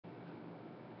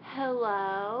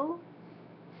Hello?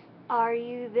 Are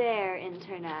you there,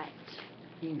 Internet?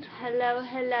 Hello,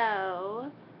 hello.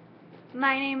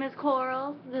 My name is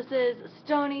Coral. This is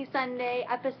Stony Sunday,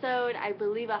 episode, I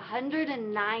believe,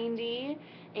 190,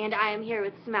 and I am here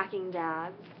with Smacking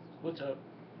Dads. What's up?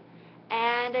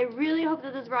 And I really hope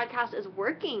that this broadcast is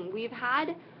working. We've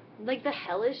had, like, the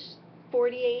hellish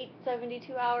 48,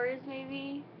 72 hours,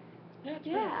 maybe?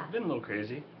 Yeah, it's been a little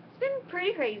crazy. It's been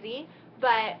pretty crazy,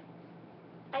 but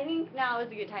I think now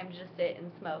is a good time to just sit and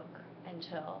smoke and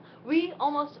chill. We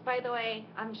almost, by the way,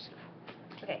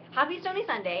 okay, happy Stony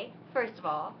Sunday, first of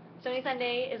all. Stony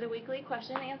Sunday is a weekly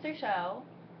question and answer show.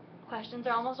 Questions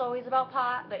are almost always about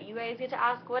pot, but you guys get to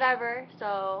ask whatever,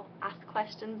 so ask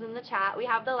questions in the chat. We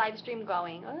have the live stream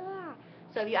going,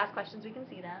 so if you ask questions, we can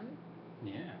see them.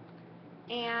 Yeah.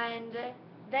 And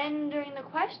then during the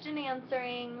question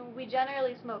answering, we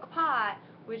generally smoke pot,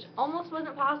 which almost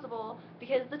wasn't possible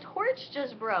because the torch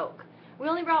just broke. We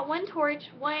only brought one torch,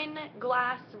 one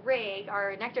glass rig,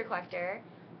 our nectar collector,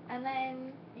 and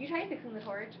then you tried fixing the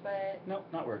torch, but... Nope,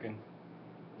 not working.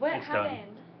 What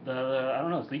happened? I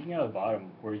don't know, it's leaking out of the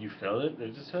bottom where you filled it.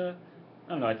 There's just I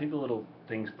don't know, I think the little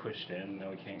thing's pushed in and now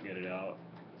we can't get it out.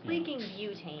 It's leaking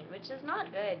butane, which is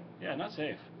not good. Yeah, not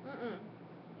safe.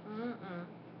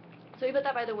 So we put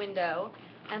that by the window,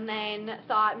 and then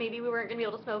thought maybe we weren't going to be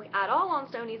able to smoke at all on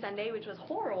Stony Sunday, which was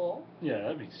horrible. Yeah,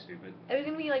 that'd be stupid. It was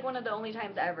going to be like one of the only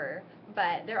times ever.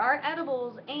 But there are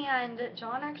edibles, and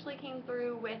John actually came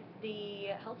through with the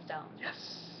Healthstone. Yes!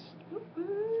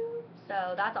 Woo-hoo.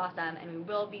 So that's awesome, and we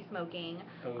will be smoking.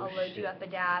 I'll load you up a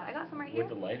dab. I got some right here.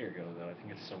 Where'd the lighter go, though? I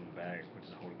think it's still in the bag, which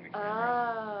is holding the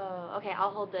camera. Oh, okay,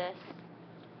 I'll hold this.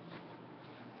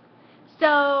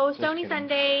 So, Stony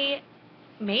Sunday,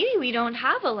 maybe we don't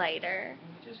have a lighter.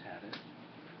 We just had it.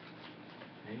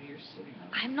 Maybe you're sitting on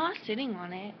it. I'm not sitting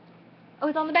on it. Oh,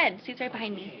 it's on the bed. See, it's right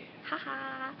behind me.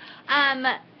 Haha.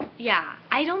 Yeah,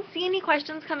 I don't see any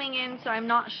questions coming in, so I'm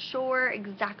not sure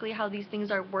exactly how these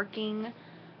things are working,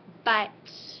 but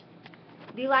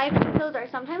the live episodes are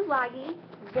sometimes laggy.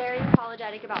 Very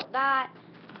apologetic about that.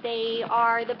 They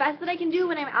are the best that I can do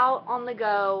when I'm out on the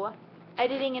go.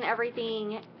 Editing and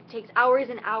everything takes hours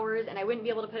and hours, and I wouldn't be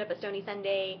able to put up a Stony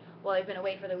Sunday while I've been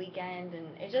away for the weekend, and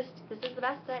this is the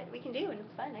best that we can do, and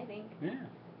it's fun, I think. Yeah,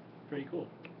 pretty cool.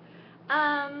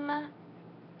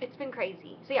 It's been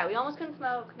crazy. So yeah, we almost couldn't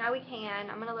smoke, now we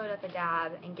can. I'm gonna load up a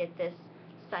dab and get this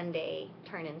Sunday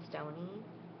turning stony.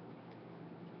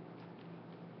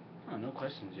 Oh, no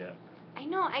questions yet. I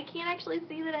know, I can't actually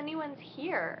see that anyone's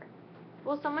here.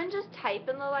 Will someone just type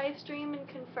in the live stream and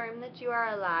confirm that you are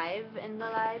alive in the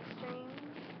live stream?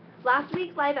 Last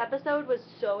week's live episode was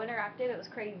so interactive, it was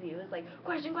crazy. It was like,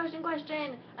 question, question,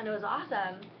 question, and it was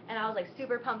awesome. And I was like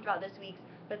super pumped about this week's,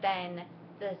 but then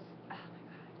this, oh my god.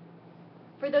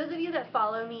 For those of you that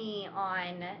follow me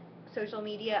on social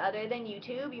media other than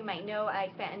YouTube, you might know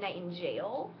I spent a night in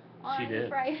jail on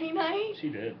Friday night. She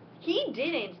did. He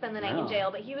didn't spend the night in jail,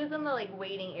 but he was in the like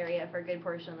waiting area for a good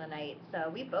portion of the night.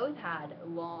 So we both had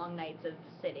long nights of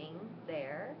sitting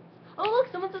there. Oh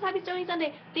look, someone says Happy Stony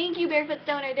Sunday. Thank you, Barefoot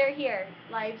Stoner. They're here.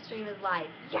 Live stream is live.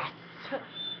 Yes.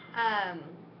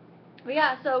 But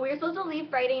yeah, so we were supposed to leave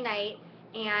Friday night,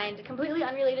 and completely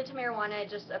unrelated to marijuana,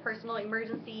 just a personal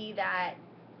emergency that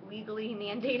legally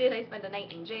mandated I spend a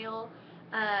night in jail.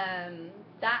 That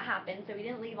happened, so we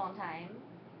didn't leave on time.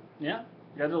 Yeah,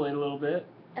 got delayed a little bit.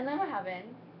 And then what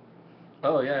happened?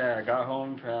 Oh yeah, I got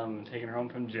home from taking her home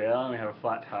from jail, and we had a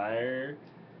flat tire.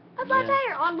 A flat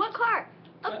tire on what car?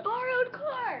 A borrowed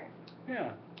car.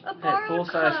 Yeah. A borrowed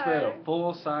car.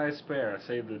 Full-size spare.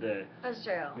 Saved the day. That's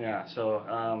true. Yeah. So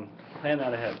plan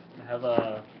that ahead. Have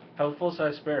a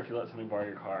full-size spare if you let somebody borrow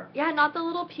your car. Yeah, not the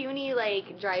little puny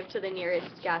like drive to the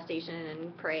nearest gas station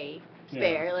and pray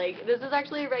spare. Yeah. Like this is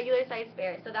actually a regular size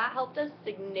spare, so that helped us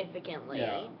significantly.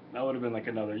 Yeah. That would have been like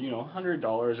another,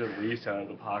 $100 at least out of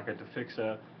the pocket to fix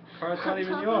a car that's not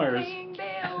even yours. Paying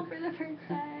bail for the first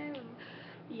time.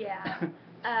 Yeah.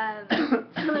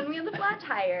 So then we had the flat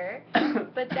tire,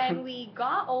 but then we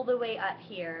got all the way up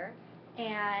here,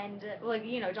 and,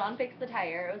 John fixed the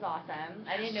tire. It was awesome.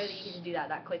 I didn't know that you could just do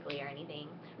that quickly or anything.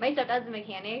 My stepdad's a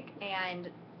mechanic, and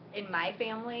in my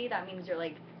family, that means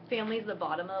family's the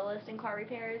bottom of the list in car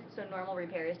repairs, so normal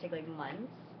repairs take,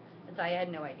 months, and so I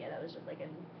had no idea. That was just,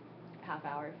 a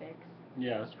half-hour fix.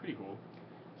 Yeah, that's pretty cool.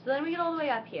 So then we get all the way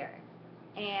up here,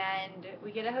 and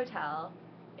we get a hotel.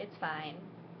 It's fine.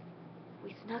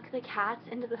 We snuck the cats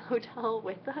into the hotel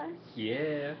with us.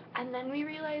 Yeah. And then we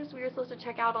realized we were supposed to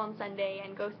check out on Sunday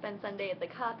and go spend Sunday at the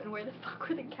Cup, and where the fuck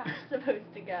were the cats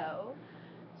supposed to go?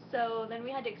 So then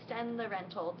we had to extend the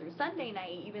rental through Sunday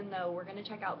night, even though we're going to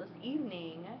check out this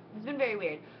evening. It's been very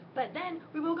weird. But then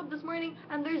we woke up this morning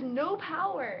and there's no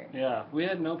power. Yeah, we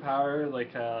had no power.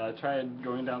 Like, I tried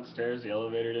going downstairs, the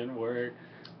elevator didn't work.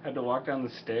 Had to walk down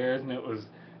the stairs, and it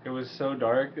was so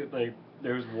dark that, like,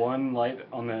 there was one light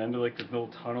on the end of, like, this little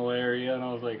tunnel area, and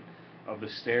I was like, of the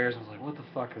stairs, I was like, what the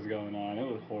fuck is going on? It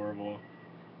was horrible.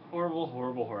 Horrible,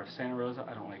 horrible, horrible. Santa Rosa,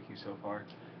 I don't like you so far.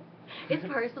 It's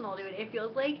personal, dude. It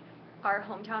feels like our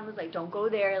hometown was like, don't go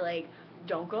there, like,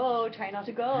 don't go, try not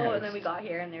to go. Yes. And then we got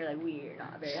here and they're like, we're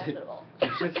not very hospitable.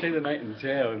 You should stay the night in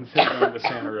jail instead of going to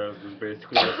Santa Rosa, is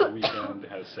basically what the weekend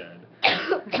has said.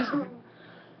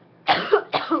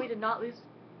 We did not lose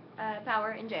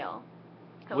power in jail.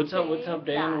 What's up,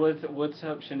 Dan? What's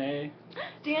up, Shanae?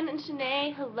 Dan and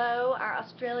Shanae, hello, our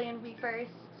Australian reefers,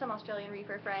 some Australian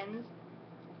reefer friends.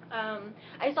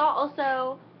 I saw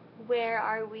also, where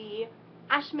are we?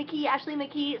 Ashley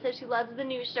McKee says she loves the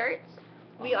new shirts.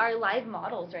 We are live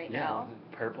models right now.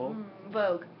 Purple.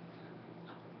 Vogue.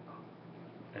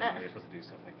 I didn't know you're supposed to do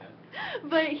stuff like that.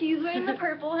 But he's wearing the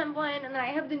purple hemp one, and then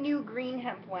I have the new green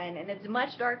hemp one, and it's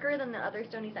much darker than the other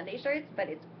Stoney Sunday shirts, but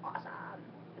it's awesome.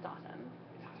 It's awesome.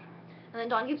 And then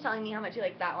Dawn keeps telling me how much he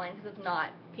likes that one, because it's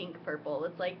not pink purple,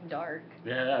 it's like dark.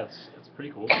 Yeah, it's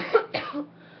pretty cool.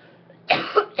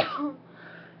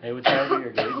 Hey, what's out of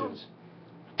your gauges?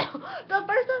 The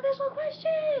first official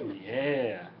question!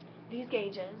 Yeah. These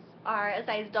gauges are a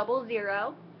size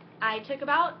 00. I took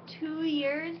about 2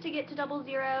 years to get to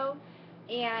 00,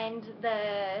 and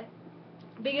the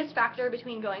biggest factor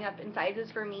between going up in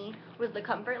sizes for me was the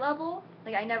comfort level.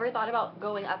 Like, I never thought about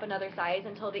going up another size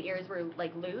until the ears were,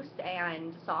 like, loose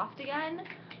and soft again.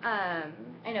 I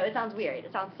know, it sounds weird.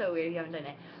 It sounds so weird if you haven't done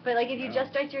it. But, like, if you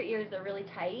just stretch your ears, they're really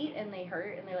tight, and they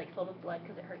hurt, and they're, like, filled with blood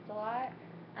because it hurts a lot.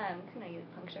 You know, you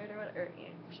puncture it or whatever, or you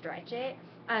know, stretch it.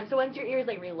 So once your ears,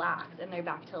 like, relax and they're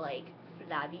back to, like,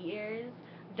 flabby ears,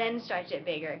 then stretch it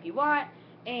bigger if you want.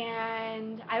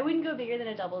 And I wouldn't go bigger than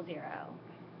a 00.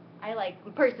 I like,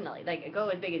 personally, like, go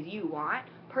as big as you want.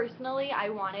 Personally, I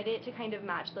wanted it to kind of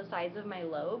match the size of my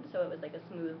lobe, so it was like a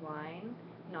smooth line,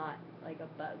 not like a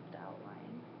bugged out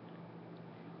line.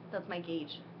 That's my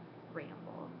gauge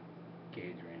ramble.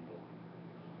 Gauge ramble.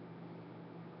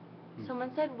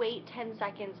 Someone said wait 10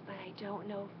 seconds, but I don't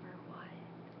know for what.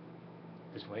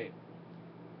 Just wait.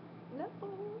 No,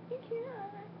 you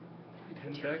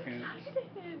can't. 10 seconds. I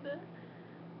can't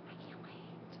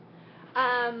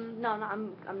wait. No,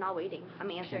 I'm not waiting. I'm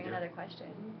answering another question.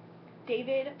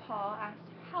 David Paul asked,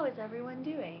 how is everyone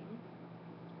doing?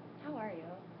 How are you?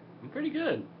 I'm pretty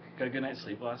good. Got a good night's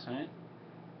sleep last night.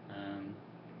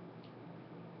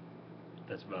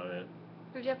 That's about it.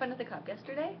 Did you have fun at the cup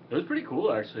yesterday? It was pretty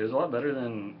cool, actually. It was a lot better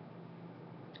than,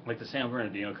 like, the San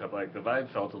Bernardino Cup. Like, the vibe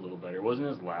felt a little better. It wasn't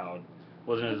as loud.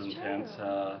 Wasn't as intense.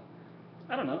 I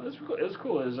don't know. It was cool. It was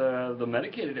cool. It was, the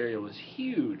medicated area was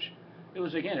huge. It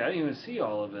was gigantic. I didn't even see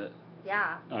all of it.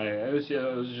 Yeah. It was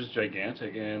just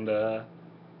gigantic, and yeah,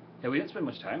 we didn't spend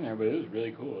much time there, but it was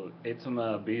really cool. Ate some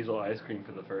basil ice cream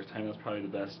for the first time. That's probably the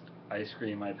best ice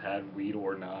cream I've had, weed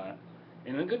or not,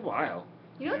 in a good while.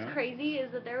 You know what's crazy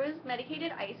is that there was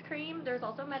medicated ice cream, there's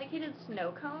also medicated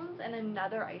snow cones, and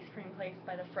another ice cream place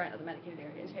by the front of the medicated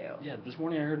area too. Yeah, this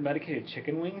morning I heard medicated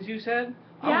chicken wings, you said?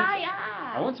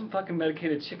 Yeah. I want some fucking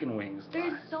medicated chicken wings.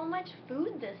 There's so much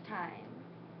food this time.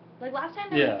 Like, last time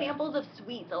there were samples of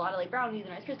sweets, a lot of, like, brownies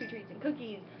and Rice Krispie treats and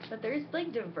cookies, but there's,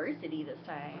 like, diversity this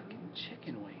time. Fucking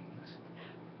chicken wings.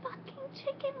 Fucking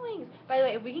chicken wings. By the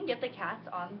way, if we can get the cats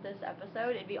on this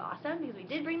episode, it'd be awesome, because we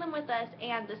did bring them with us,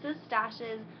 and this is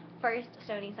Stash's first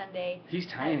Stoney Sunday. He's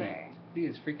tiny. Ever. He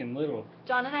is freaking little.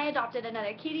 John and I adopted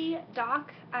another kitty.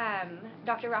 Doc,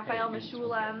 Dr. Raphael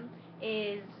Meshulam,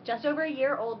 is just over a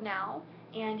year old now,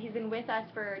 and he's been with us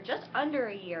for just under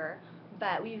a year.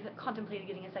 But we've contemplated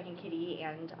getting a second kitty,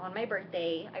 and on my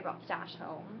birthday, I brought Stash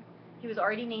home. He was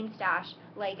already named Stash,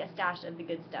 like a stash of the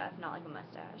good stuff, not like a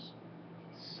mustache.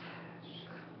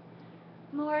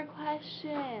 More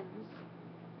questions.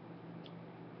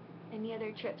 Any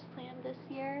other trips planned this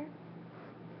year?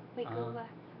 Wait, go back.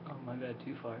 Oh, my bad.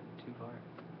 Too far.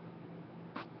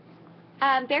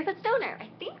 Barefoot Stoner. I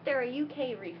think they're a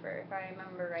UK reefer, if I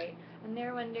remember right. And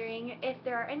they're wondering if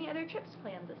there are any other trips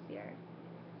planned this year.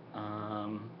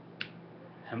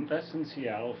 Hempfest in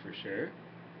Seattle for sure.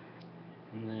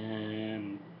 And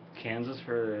then Kansas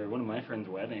for one of my friend's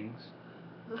weddings.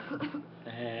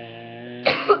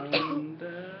 And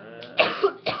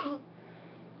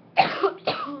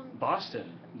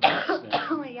Boston.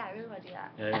 Oh yeah, I really want to do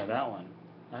that. Yeah, that one.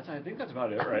 I think that's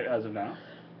about it, right, as of now.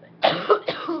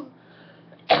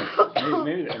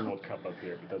 Maybe the Emerald Cup up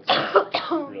here, but that's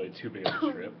not really too big of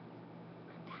a trip.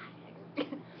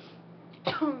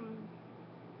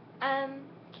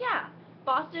 Yeah,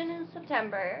 Boston is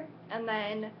September, and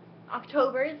then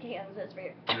October is Kansas for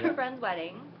your friend's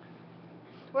wedding.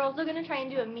 We're also going to try and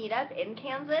do a meetup in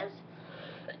Kansas.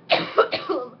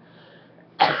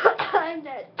 I'm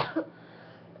dead.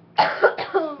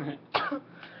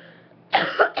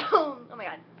 Oh my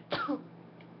god.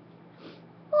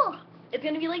 It's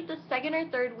going to be like the second or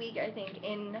third week, I think,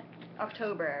 in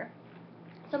October.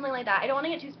 Something like that. I don't want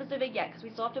to get too specific yet because we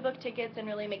still have to book tickets and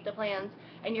really make the plans.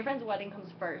 And your friend's wedding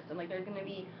comes first, and like there's going to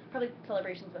be probably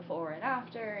celebrations before and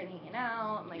after and hanging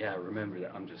out. And, like, yeah, remember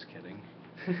that. I'm just kidding.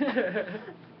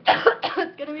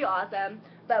 It's going to be awesome.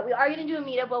 But we are going to do a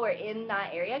meetup while we're in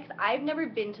that area because I've never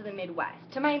been to the Midwest.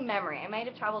 To my memory, I might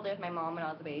have traveled there with my mom when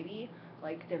I was a baby,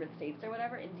 like different states or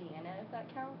whatever. Indiana, if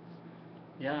that counts.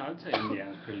 Yeah, I would say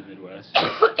Indiana's pretty Midwest.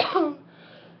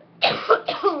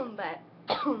 But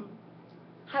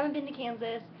haven't been to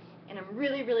Kansas, and I'm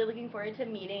really, really looking forward to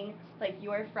meeting like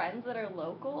your friends that are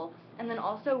local, and then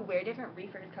also where different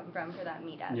reefers come from for that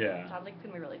meetup. Yeah. Sounds like it's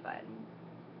gonna be really fun.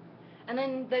 And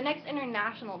then the next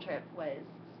international trip was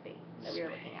Spain that we were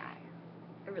looking at.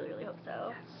 I really, really hope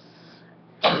so.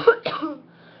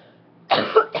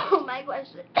 My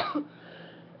question.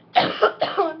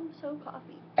 I'm so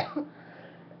coffee.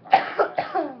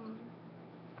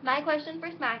 My question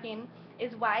for smacking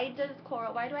is why do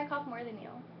I cough more than you?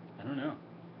 I don't know.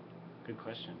 Good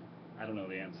question. I don't know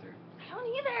the answer. I don't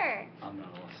either. I'm not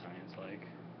all science-like.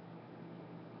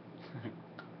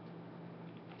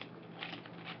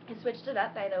 I switched it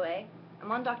up, by the way.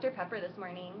 I'm on Dr. Pepper this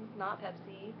morning, not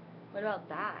Pepsi. What about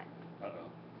that? Uh-oh.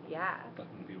 Yeah.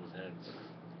 Fucking people's heads.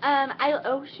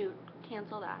 Oh shoot,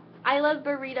 cancel that. I Love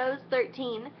Burritos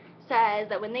 13 says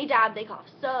that when they dab, they cough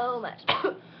so much.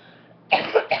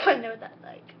 I know what that's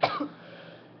like.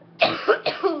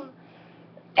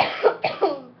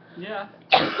 Yeah.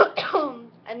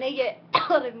 And they get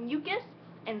a lot of mucus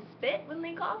and spit when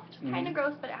they cough. It's kind of Mhm.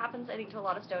 gross, but it happens, I think, to a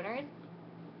lot of stoners.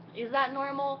 Is that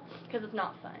normal? Because it's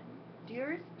not fun. Do you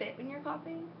ever spit when you're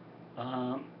coughing?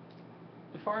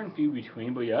 Far and few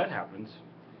between, but yeah, it happens.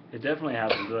 It definitely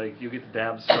happens. Like, you get the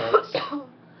dab sweats,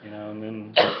 you know, and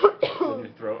then your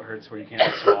throat hurts where you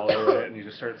can't swallow it, and you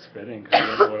just start spitting because you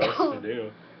don't know what else to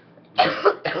do.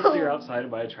 Hopefully you're outside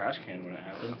by a trash can when it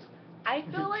happens. I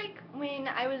feel like when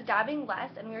I was dabbing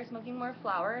less and we were smoking more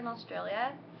flower in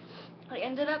Australia, I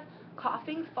ended up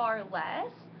coughing far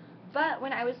less. But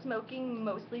when I was smoking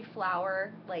mostly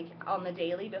flower, like on the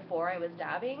daily before I was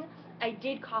dabbing, I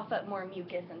did cough up more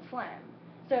mucus and phlegm.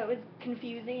 So it was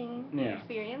confusing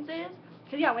experiences.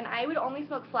 Because yeah, when I would only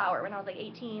smoke flower when I was like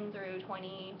 18 through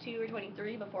 22 or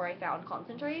 23 before I found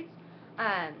concentrates,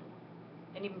 and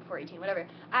even before 18, whatever,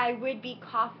 I would be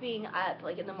coughing up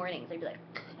like in the mornings. I'd be like,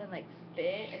 and like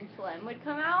spit and phlegm would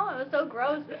come out. It was so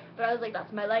gross. But I was like,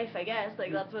 that's my life, I guess.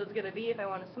 Like that's what it's gonna be if I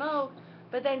want to smoke.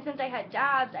 But then since I had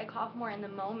dabs, I cough more in the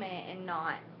moment and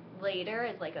not later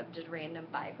as like a just random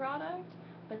byproduct.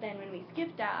 But then when we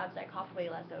skipped dabs, I coughed way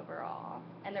less overall,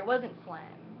 and there wasn't phlegm.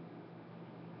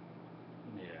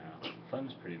 Yeah,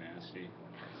 phlegm's pretty nasty.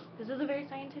 This is a very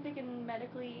scientific and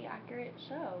medically accurate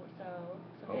show, so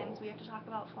sometimes we have to talk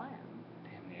about phlegm.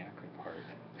 Damn the accurate part.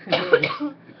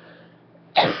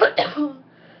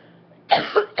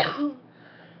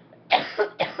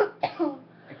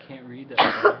 I can't read that.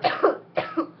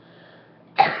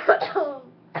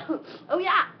 Oh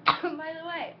yeah, by the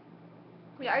way,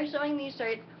 we are showing these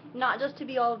shirts not just to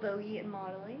be all voguey and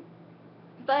modelly,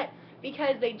 but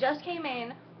because they just came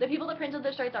in. The people that printed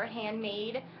the shirts are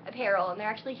handmade apparel, and they're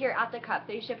actually here at the Cup.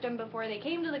 They shipped them before they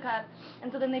came to the Cup,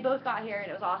 and so then they both got here,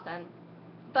 and it was awesome.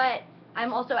 But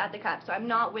I'm also at the Cup, so I'm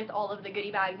not with all of the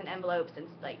goodie bags and envelopes and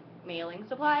like mailing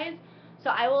supplies. So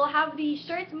I will have the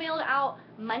shirts mailed out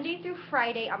Monday through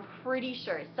Friday, I'm pretty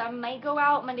sure. Some might go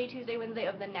out Monday, Tuesday, Wednesday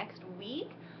of the next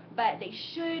week, but they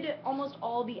should almost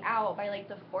all be out by like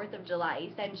the 4th of July,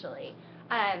 essentially.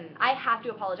 I have to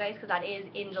apologize because that is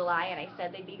in July, and I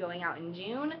said they'd be going out in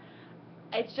June.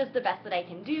 It's just the best that I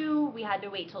can do. We had to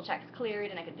wait till checks cleared,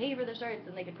 and I could pay for the shirts,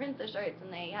 and they could print the shirts,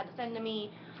 and they had to send to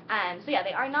me. So yeah,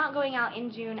 they are not going out in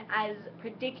June as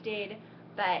predicted,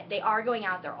 but they are going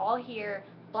out. They're all here,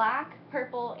 black,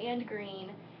 purple, and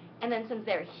green. And then since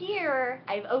they're here,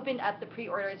 I've opened up the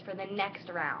pre-orders for the next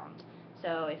round.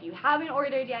 So if you haven't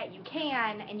ordered yet, you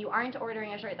can, and you aren't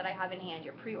ordering a shirt that I have in hand,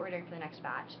 you're pre-ordering for the next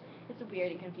batch. It's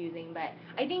weird and confusing, but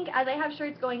I think as I have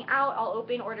shirts going out, I'll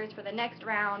open orders for the next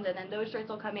round, and then those shirts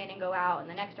will come in and go out, and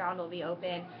the next round will be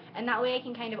open, and that way I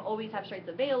can kind of always have shirts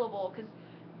available, because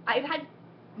I've had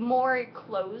more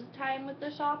closed time with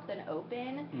the shop than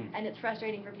open, Mm. and it's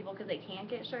frustrating for people because they can't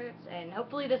get shirts, and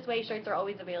hopefully this way shirts are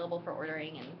always available for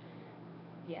ordering, and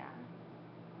yeah.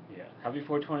 Yeah. Happy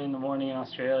 4:20 in the morning in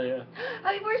Australia.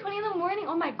 Happy 4:20 in the morning.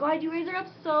 Oh my god, you guys are up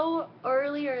so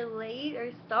early or late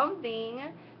or something.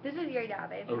 This is your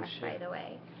dab I've Oh, hacked, shit. by the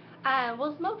way.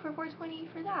 We'll smoke for 4:20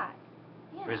 for that.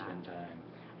 Yeah. Brisbane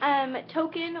time.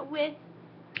 Token with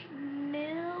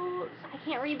Mills. I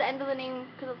can't read the end of the name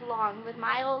because it's long. With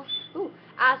Miles. Ooh.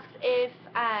 Asks if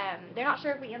they're not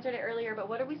sure if we answered it earlier, but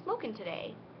what are we smoking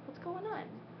today? What's going on?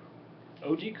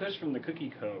 OG Kush from the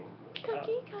Cookie Co.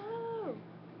 Cookie Co.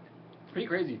 Pretty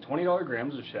crazy. $20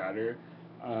 grams of shatter.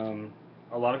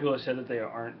 A lot of people have said that they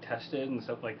aren't tested and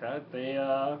stuff like that. They,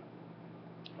 I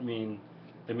mean,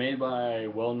 they're made by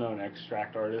well-known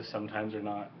extract artists. Sometimes they're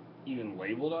not even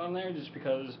labeled on there just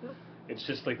because it's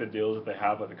just like the deals that they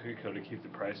have at the Cookie Co to keep the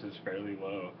prices fairly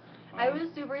low. I was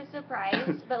super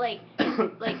surprised, but like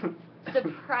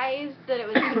surprised that it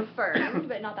was confirmed,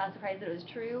 but not that surprised that it was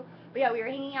true. But yeah, we were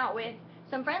hanging out with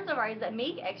some friends of ours that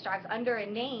make extracts under a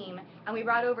name, and we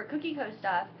brought over Cookie Co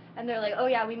stuff, and they're like, oh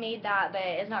yeah, we made that, but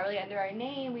it's not really under our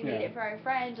name. We made it for our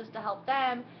friends just to help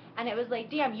them, and it was like,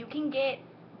 damn, you can get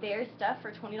their stuff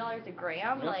for $20 a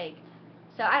gram, Yep. like.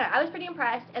 So I don't know, I was pretty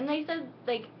impressed, and they said,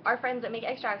 like, our friends that make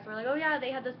extracts were like, oh yeah,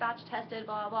 they had this batch tested,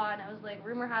 blah, blah, blah, and I was like,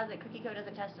 rumor has it Cookie Co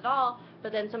doesn't test at all,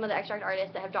 but then some of the extract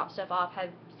artists that have dropped stuff off have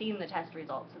seen the test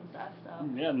results and stuff, so.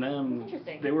 Yeah, and then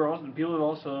Interesting. they were also, people have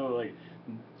also, like,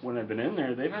 when I've been in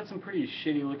there, they've had some pretty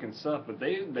shitty looking stuff, but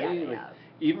they like, have.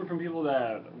 even from people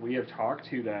that we have talked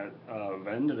to that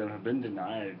vended them have been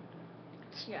denied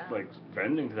Yeah. like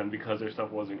vending to them because their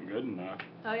stuff wasn't good enough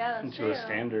Oh yeah, that's into true. a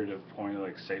standard of point of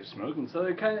like safe smoking. So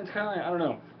it's kind of like, I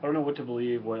don't know what to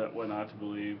believe, what not to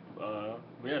believe. But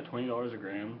yeah, $20 a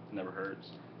gram never hurts.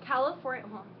 California,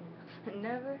 well,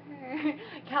 never heard.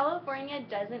 California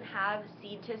doesn't have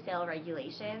seed to sale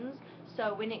regulations,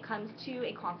 so when it comes to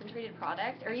a concentrated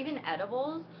product or even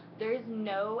edibles, there's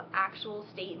no actual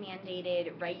state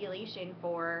mandated regulation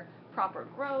for proper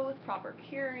growth, proper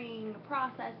curing,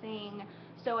 processing.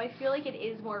 So I feel like it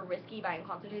is more risky buying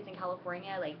concentrates in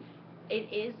California. Like, it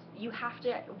is, you have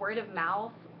to, word of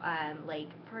mouth, like,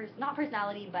 not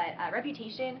personality, but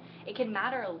reputation, it can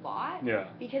matter a lot. Yeah.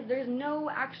 Because there's no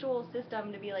actual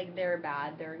system to be like, they're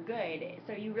bad, they're good.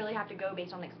 So you really have to go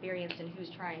based on experience and who's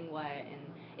trying what. And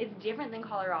it's different than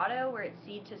Colorado, where it's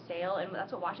seed to sale, and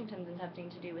that's what Washington's attempting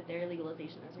to do with their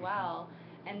legalization as well.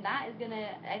 And that is going to,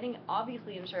 I think,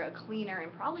 obviously ensure a cleaner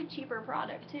and probably cheaper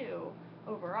product, too,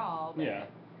 overall. But Yeah.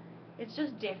 it's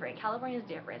just different. California's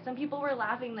different. Some people were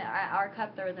laughing that at our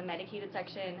cup there was a medicated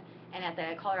section, and at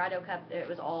the Colorado cup it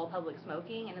was all public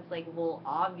smoking, and it's like, well,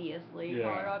 obviously, Yeah.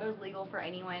 Colorado's legal for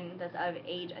anyone that's of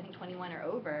age, I think 21 or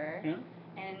over. Yeah.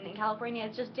 And in California,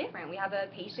 it's just different. We have a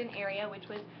patient area, which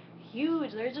was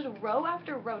huge. There's just row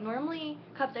after row. Normally,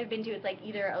 cups I've been to, it's like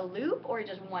either a loop or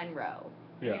just one row.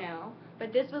 Yeah. You know?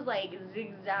 But this was like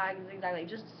zigzag, like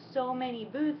just so many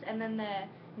booths, and then the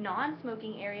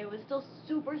non-smoking area was still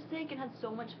super sick and had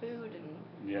so much food,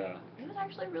 and Yeah. it was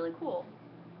actually really cool.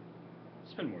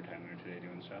 Spend more time there today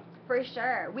doing stuff. For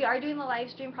sure. We are doing the live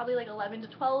stream probably like 11 to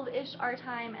 12-ish our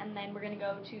time, and then we're going to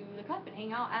go to the cup and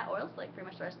hang out at Oil Slick pretty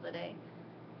much the rest of the day.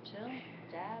 Chill,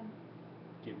 dab.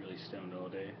 Get really stoned all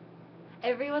day.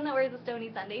 Everyone that wears a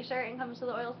Stoney Sunday shirt and comes to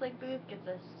the Oil Slick booth gets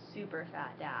a super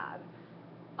fat dab.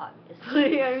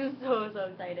 Obviously. I'm so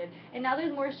excited. And now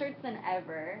there's more shirts than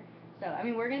ever. So, I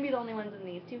mean, we're going to be the only ones in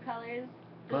these two colors.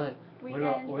 But Weekend, what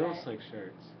about Oil but- Slick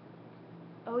shirts?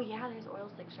 Oh yeah, there's Oil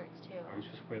Slick shirts too. Are we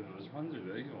supposed to wear those ones or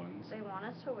these ones? They want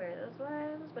us to wear those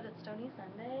ones, but it's Stoney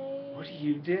Sunday. What do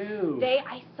you do?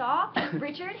 I saw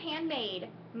Richard Handmade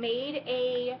made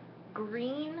a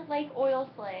green like Oil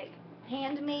Slick,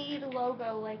 handmade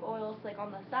logo like Oil Slick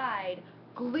on the side,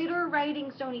 glitter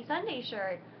writing Stoney Sunday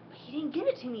shirt, but he didn't give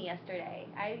it to me yesterday.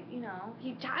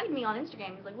 He tagged me on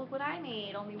Instagram. He's like, look what I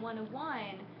made, only one of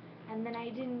one, and then I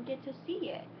didn't get to see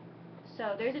it.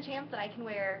 So there's a chance that I can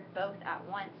wear both at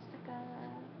once.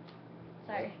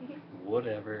 Sorry.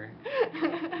 Whatever.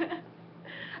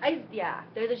 Yeah,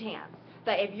 there's a chance.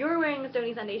 But if you're wearing a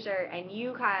Stoney Sunday shirt and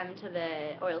you come to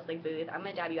the Oil Slick booth, I'm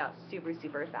gonna dab you out super,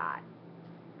 super fat.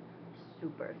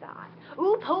 Super fat.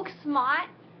 Ooh, Poke Smot.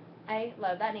 I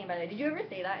love that name, by the way. Did you ever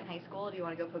say that in high school? Do you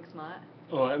want to go Poke Smot?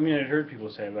 Oh, I mean, I'd heard people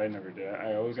say it, but I never did.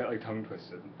 I always got like tongue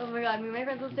twisted. Oh my god, me and my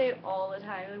friends would say it all the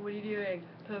time. Like, what are you doing?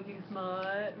 Poking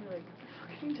Smot? We're like,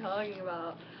 what are you talking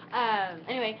about?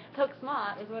 Anyway, Poke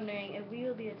Smot was wondering if we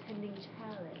will be attending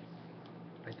Chalice.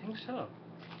 I think so.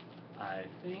 I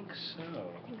think so.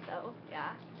 I think so,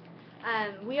 yeah.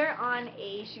 We are on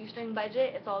a shoestring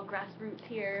budget. It's all grassroots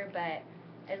here, but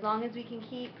as long as we can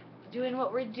keep doing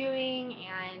what we're doing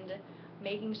and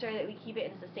making sure that we keep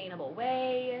it in a sustainable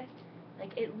way,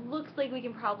 like, it looks like we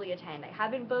can probably attend. I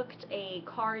haven't booked a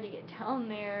car to get down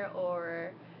there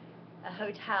or a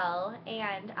hotel,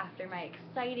 and after my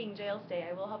exciting jail stay,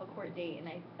 I will have a court date, and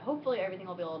hopefully everything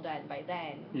will be all done by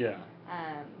then. Yeah.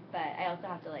 But I also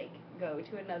have to, like, go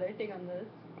to another thing on this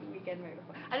weekend right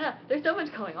before. I don't know. There's so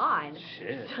much going on.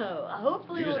 Shit. So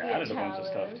hopefully You we'll just be a added a bunch of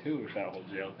stuff challenge. too with that whole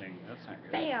jail thing. That's not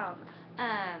good. Bam.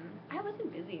 I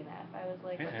wasn't busy enough. I was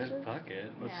like, Yeah, let's just just fuck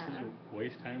it. Let's yeah. just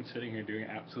waste time sitting here doing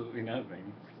absolutely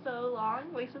nothing. So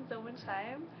long, wasting so much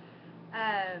time.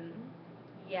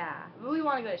 Yeah, but we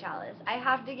want to go to Chalice. I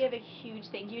have to give a huge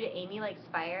thank you to Amy Likes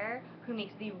Fire, who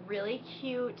makes the really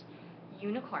cute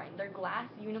unicorn. They're glass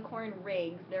unicorn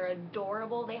rigs. They're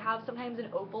adorable. They have sometimes an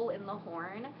opal in the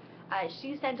horn.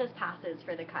 She sent us passes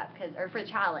for the cup, or for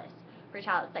Chalice. For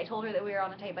Chalice. I told her that we were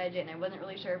on a tight budget and I wasn't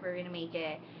really sure if we were going to make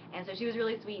it. And so she was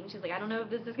really sweet, and she's like, I don't know if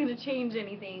this is going to change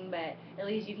anything, but at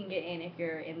least you can get in if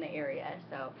you're in the area.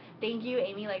 So thank you,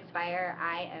 Amy Likes Fire.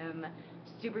 I am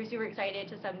super, super excited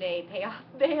to someday pay off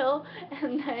bail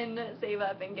and then save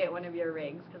up and get one of your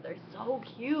rigs, because they're so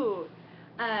cute.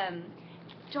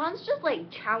 John's just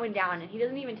like chowing down, and he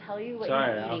doesn't even tell you what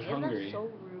Sorry, he's I was eating. Isn't hungry. that so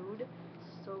rude?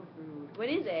 So rude. What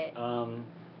is it?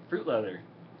 Fruit leather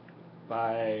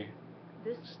by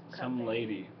This some company.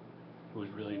 lady who was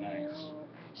really nice.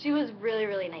 She was really,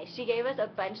 really nice. She gave us a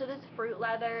bunch of this fruit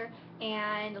leather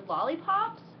and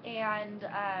lollipops and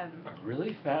A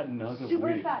really fat nug of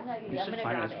super wheat. fat nugget. You I'm should gonna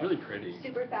find grab it. It's it. really pretty.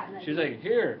 Super fat nugget. She's like,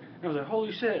 here. And I was like,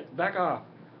 holy shit, back off.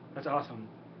 That's awesome.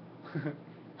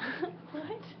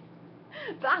 What?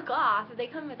 Back off. If they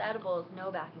come with edibles,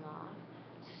 no backing off.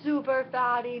 Super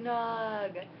fatty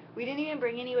nug. We didn't even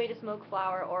bring any way to smoke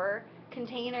flour or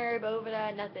container,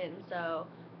 boveda, nothing. So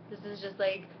this is just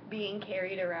like being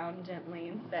carried around gently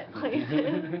in set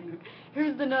places.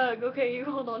 Here's the nug. Okay, you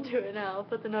hold on to it now.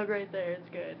 Put the nug right there. It's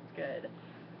good. It's good.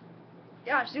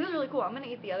 Yeah, she was really cool. I'm gonna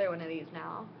eat the other one of these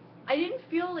now. I didn't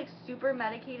feel like super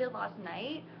medicated last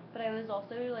night, but I was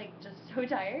also like just so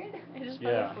tired. I just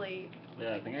fell asleep.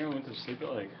 Yeah, I think I went to sleep at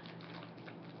like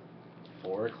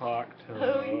 4 o'clock till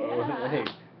yeah. like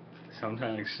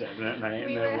sometime like 7 at night.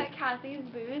 We and were then at Kathy's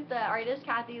booth, the artist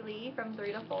Kathy Lee, from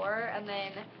 3 to 4, and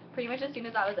then pretty much as soon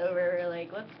as that was over, we were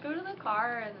like, let's go to the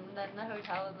car and then the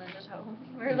hotel and then just home.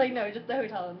 We were like, no, just the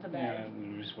hotel and to bed. Yeah,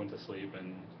 and we just went to sleep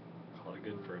and called it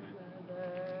good for a night.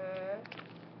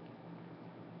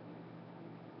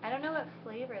 I don't know what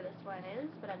flavor this one is,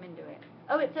 but I'm into it.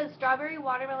 Oh, it says strawberry,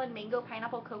 watermelon, mango,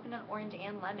 pineapple, coconut, orange,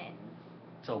 and lemon.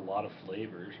 It's a lot of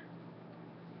flavors.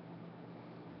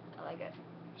 I like it.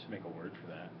 Should make a word for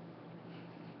that.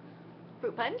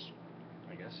 Fruit punch?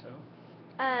 I guess so.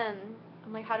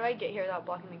 I'm like, how do I get here without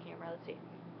blocking the camera? Let's see.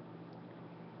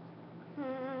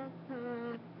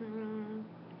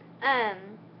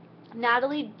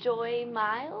 Natalie Joy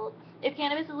Mild. If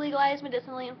cannabis is legalized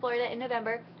medicinally in Florida in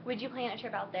November, would you plan a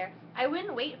trip out there? I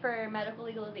wouldn't wait for medical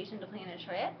legalization to plan a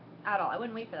trip at all. I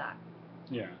wouldn't wait for that.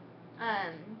 Yeah.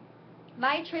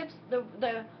 My trips, the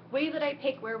way that I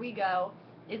pick where we go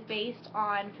is based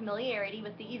on familiarity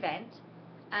with the event,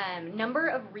 number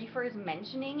of reefers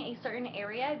mentioning a certain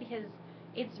area, because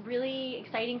it's really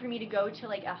exciting for me to go to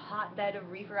like a hotbed of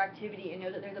reefer activity and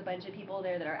know that there's a bunch of people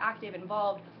there that are active,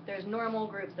 involved. There's normal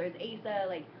groups, there's ASA,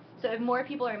 like, so if more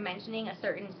people are mentioning a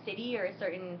certain city or a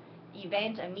certain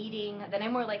event, a meeting, then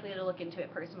I'm more likely to look into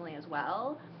it personally as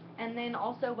well. And then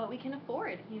also what we can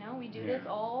afford, you know, we do this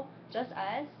all just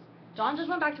us. John just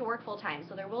went back to work full time,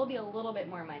 so there will be a little bit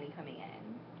more money coming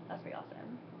in. That's pretty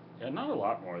awesome. Yeah, not a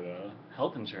lot more though.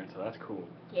 Health insurance, so that's cool.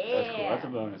 Yeah. That's cool. That's a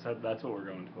bonus. That's what we're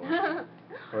going for.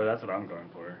 Or that's what I'm going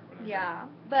for. Whatever. Yeah,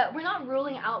 but we're not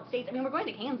ruling out states. I mean, we're going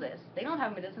to Kansas. They don't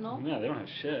have medicinal. Yeah, they don't have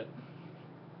shit.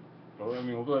 But I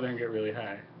mean, we'll go there and get really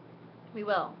high. We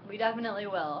will. We definitely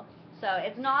will. So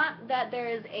it's not that there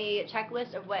is a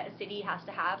checklist of what a city has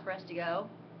to have for us to go,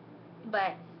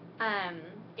 but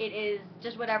it is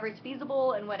just whatever is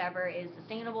feasible and whatever is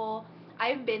sustainable.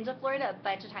 I've been to Florida a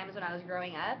bunch of times when I was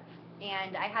growing up,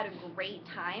 and I had a great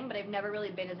time, but I've never really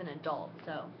been as an adult,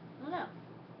 so I don't know.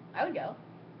 I would go.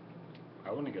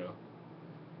 I want to go.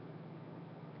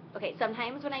 Okay,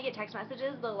 sometimes when I get text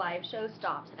messages, the live show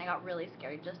stops, and I got really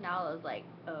scared just now. I was like,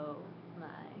 oh my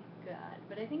god.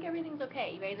 But I think everything's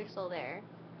okay. You guys are still there.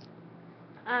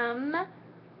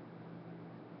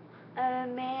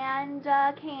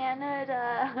 Amanda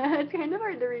Canada, it's kind of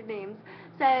hard to read names,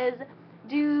 says,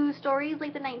 do stories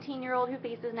like the 19-year-old who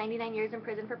faces 99 years in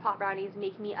prison for pot brownies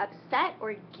make me upset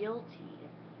or guilty?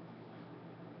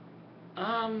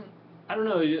 I don't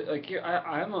know.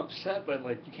 I'm upset, but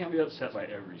like, you can't be upset by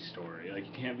every story. Like,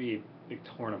 you can't be like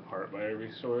torn apart by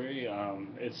every story.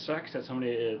 It sucks that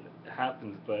it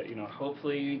happens, but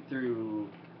hopefully through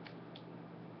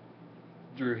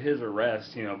his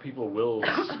arrest, people will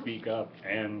speak up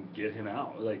and get him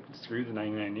out. Like, screw the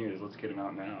 99 years, let's get him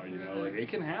out now. Like, it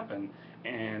can happen,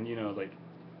 and like,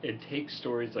 it takes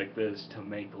stories like this to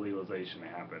make the legalization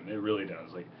happen. It really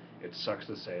does. Like, it sucks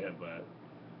to say it, but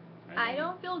I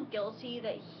don't feel guilty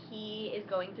that he is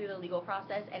going through the legal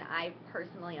process, and I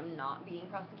personally am not being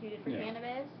prosecuted for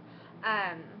cannabis.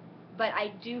 But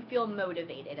I do feel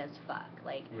motivated as fuck.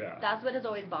 Like, that's what has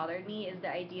always bothered me, is the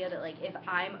idea that, like, if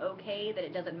I'm okay, that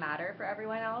it doesn't matter for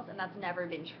everyone else, and that's never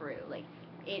been true. Like,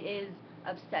 it is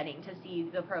upsetting to see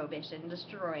the prohibition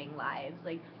destroying lives.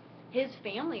 Like, his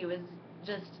family was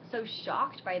just so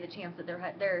shocked by the chance that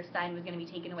their son was going to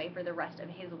be taken away for the rest of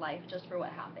his life just for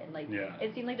what happened. Like,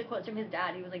 it seemed like the quotes from his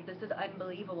dad, he was like, this is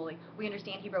unbelievable. Like, we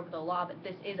understand he broke the law, but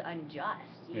this is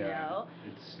unjust, you know?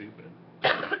 It's stupid.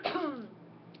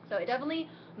 So it definitely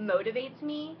motivates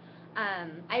me.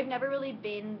 I've never really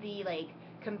been the, like,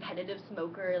 competitive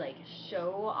smoker, like,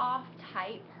 show-off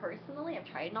type personally. I've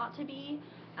tried not to be.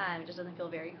 It just doesn't feel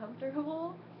very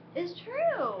comfortable. It's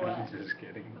true. I'm just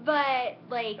kidding. But,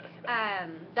 like,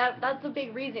 that's the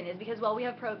big reason, is because while we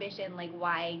have prohibition, like,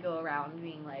 why go around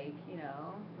being, like,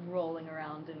 rolling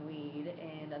around in weed,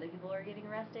 and other people are getting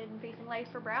arrested and facing life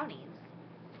for brownies.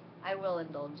 I will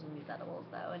indulge in these edibles,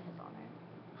 though, in his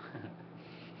honor.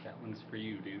 That one's for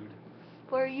you, dude.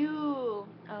 For you.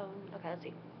 Oh, okay, let's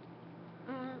see.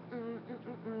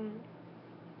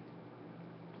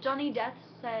 Johnny Death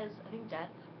says, I think Death.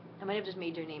 I might have just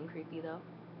made your name creepy, though.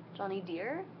 Johnny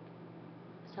Deere?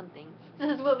 Something.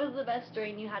 Says, what was the best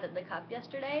strain you had at the cup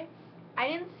yesterday? I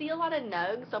didn't see a lot of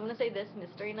nugs, so I'm going to say this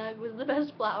mystery nug was the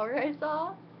best flower I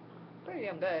saw. Pretty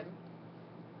damn good.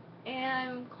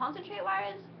 And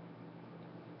concentrate-wise,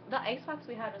 the icebox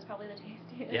we had was probably the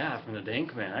tastiest. Yeah, from the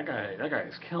Dank Man. That guy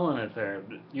is killing it there.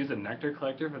 Used a nectar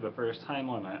collector for the first time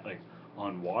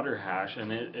on water hash,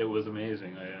 and it was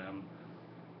amazing.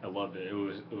 I loved it. It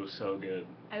was so good.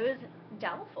 I was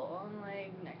doubtful on,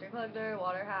 like, nectar collector,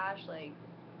 water hash, like,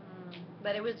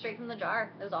 but it was straight from the jar.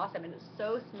 It was awesome, and it was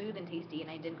so smooth and tasty, and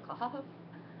I didn't cough.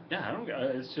 Yeah,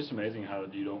 it's just amazing how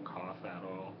you don't cough at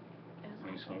all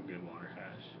when you smoke good water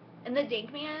hash. And the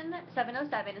Dankman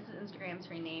 707 is his Instagram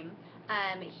screen name.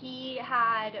 He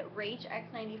had Rach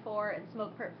X94 and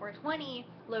Smoke Perp 420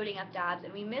 loading up dabs,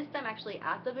 and we missed them actually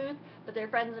at the booth, but they're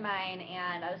friends of mine,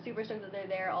 and I was super stoked that they're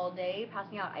there all day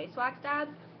passing out ice wax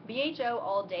dabs. BHO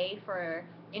all day for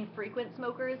infrequent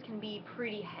smokers can be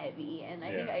pretty heavy, and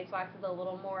I think ice wax is a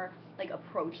little more, like,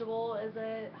 approachable as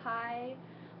a high.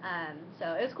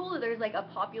 So it was cool that there's, like, a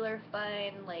popular,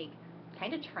 fun, like,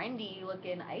 kind of trendy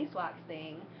looking ice wax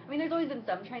thing. I mean, there's always been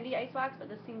some trendy ice wax, but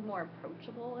this seems more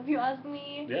approachable, if you ask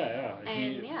me. Yeah.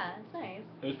 And it's nice.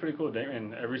 It was pretty cool.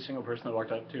 And every single person that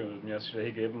walked up to him yesterday,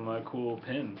 he gave him a cool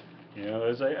pin. It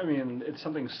was like, I mean, it's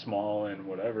something small and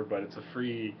whatever, but it's a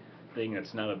free thing.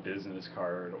 It's not a business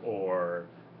card or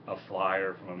a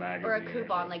flyer from a magazine. Or a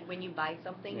coupon, like when you buy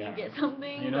something, you get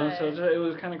something. So it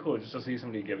was kind of cool just to see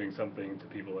somebody giving something to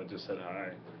people that just said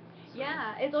hi.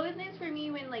 Yeah, it's always nice for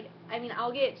me when, like, I mean,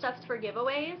 I'll get stuff for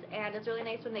giveaways, and it's really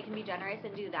nice when they can be generous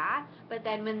and do that, but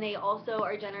then when they also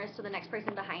are generous to the next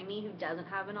person behind me who doesn't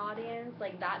have an audience,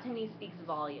 like, that to me speaks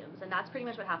volumes, and that's pretty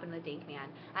much what happened with Dank Man.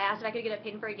 I asked if I could get a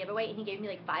pin for a giveaway, and he gave me,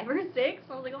 like, 5 or 6, and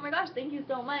I was like, oh my gosh, thank you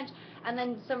so much, and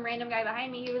then some random guy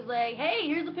behind me, he was like, hey,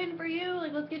 here's a pin for you,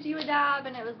 like, let's get you a dab,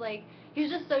 and it was like, he was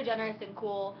just so generous and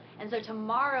cool. And so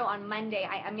tomorrow on Monday,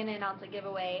 I'm going to announce a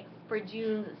giveaway for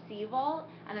June's Sea Vault,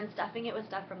 and then stuffing it with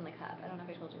stuff from the cup. I don't know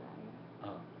if I told you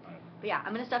that yet. But yeah,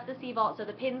 I'm going to stuff the Sea Vault, so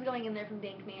the pin's going in there from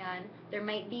Dank Man. There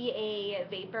might be a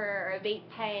vapor or a vape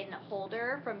pen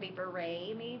holder from Vapor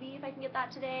Ray, maybe, if I can get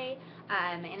that today.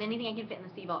 And anything I can fit in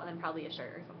the Sea Vault, and then probably a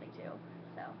shirt or something too.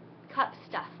 So, cup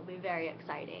stuff will be very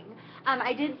exciting.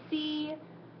 I did see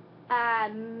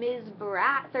Ms.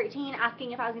 Brat13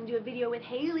 asking if I was going to do a video with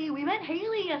Haley. We met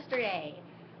Haley yesterday.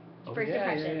 First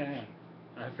impression. Yeah.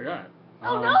 I forgot.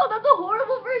 Oh no, that's a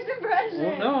horrible first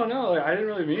impression. Well, no, I didn't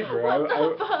really meet her. What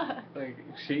the fuck? Like,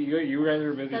 you guys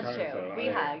were busy. That's true. So we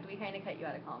hugged. We kind of cut you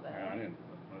out of combo. I didn't.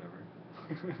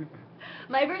 Whatever.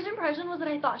 My first impression was that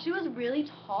I thought she was really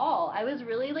tall. I was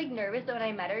really, like, nervous that when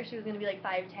I met her, she was going to be, like,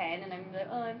 5'10", and I'm like,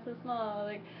 oh, I'm so small.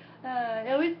 Like,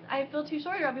 I feel too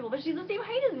short around people, but she's the same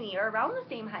height as me, or around the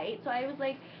same height, so I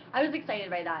was excited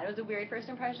by that. It was a weird first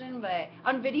impression, but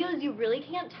on videos, you really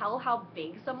can't tell how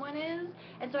big someone is,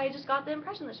 and so I just got the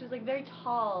impression that she was, like, very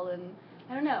tall, and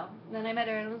I don't know. Then I met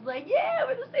her and was like, yeah,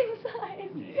 we're the same size.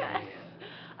 Yeah. Yes.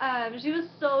 She was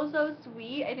so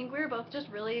sweet. I think we were both just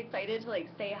really excited to like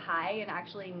say hi and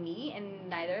actually meet, and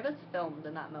neither of us filmed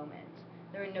in that moment.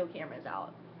 There were no cameras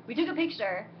out. We took a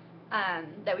picture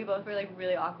that we both were like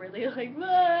really awkwardly like,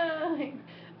 ah, like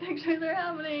pictures are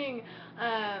happening.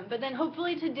 But then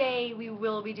hopefully today we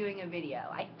will be doing a video.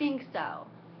 I think so.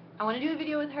 I want to do a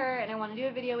video with her, and I want to do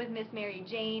a video with Miss Mary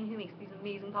Jane, who makes these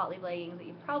amazing pot leaf leggings that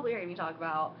you've probably heard me talk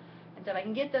about. And so if I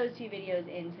can get those 2 videos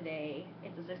in today,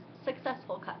 it's a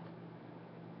successful cup.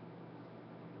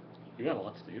 You got a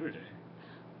lot to do today.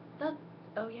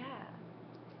 Oh yeah,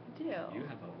 I do. You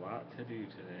have a lot to do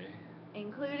today.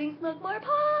 Including smoke more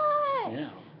pot! Yeah,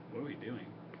 what are we doing?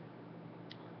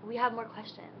 We have more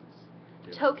questions.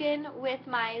 Yeah. Token with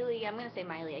Miley, I'm going to say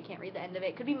Miley, I can't read the end of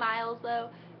it. Could be Miles though.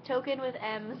 Token with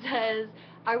M says,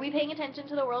 are we paying attention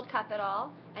to the World Cup at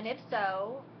all? And if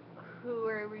so, who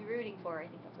are we rooting for? I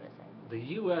think that's what it said. The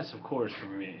U.S. of course for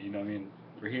me. You know, I mean,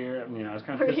 we're here. I mean, I was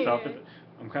kind of pissed off.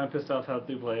 I'm kind of pissed off how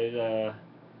they played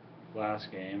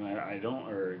last game. I don't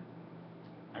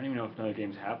even know if another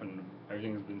game's happened.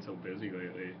 Everything's been so busy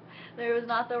lately. There was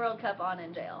not the World Cup on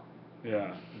in jail.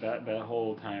 Yeah, that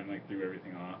whole time like threw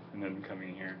everything off, and then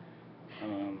coming here.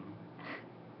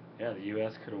 Yeah, the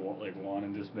U.S. could have won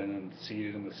and just been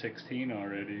seeded in the 16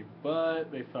 already, but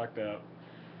they fucked up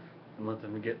and let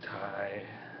them get tied.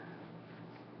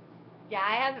 Yeah,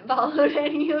 I haven't followed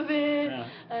any of it. Yeah.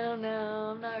 I don't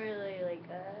know. I'm not really like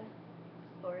a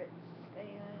sports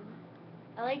fan.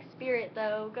 I like Spirit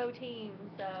though. Go team.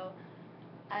 So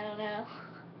I don't know.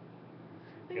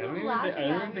 I don't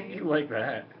even think you like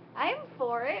that. I'm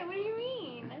for it. What do you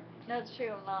mean? No, it's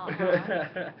true. I'm not.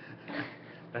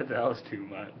 Huh? That was too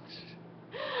much.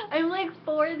 I'm like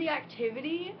for the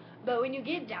activity, but when you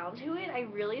get down to it, I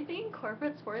really think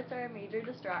corporate sports are a major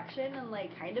distraction and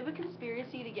like kind of a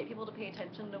conspiracy to get people to pay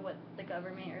attention to what the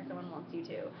government or someone wants you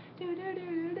to.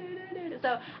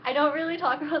 So I don't really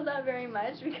talk about that very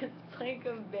much because it's like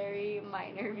a very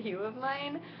minor view of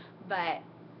mine, but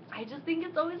I just think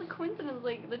it's always a coincidence,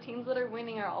 like the teams that are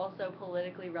winning are also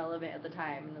politically relevant at the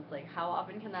time, and it's like, how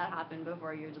often can that happen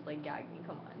before you're just like, gag me,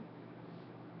 come on.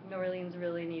 New Orleans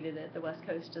really needed it. The West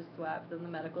Coast just swept, and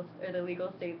the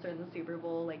legal states are in the Super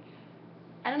Bowl. Like,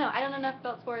 I don't know. I don't know enough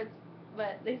about sports,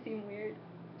 but they seem weird.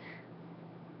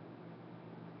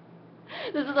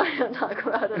 This is why I don't talk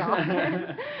about it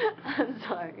often. I'm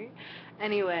sorry.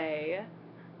 Anyway,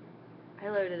 I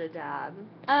loaded a dab.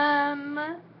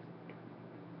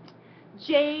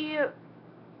 Jay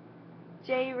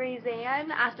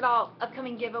Razan asked about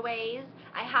upcoming giveaways.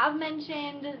 I have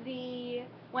mentioned the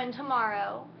one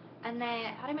tomorrow, and then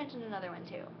I thought I mentioned another one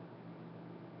too,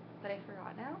 but I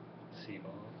forgot now.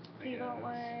 Seaball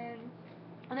one.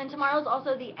 And then tomorrow's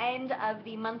also the end of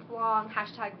the month-long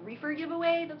hashtag Reefer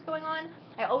giveaway that's going on.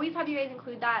 I always have you guys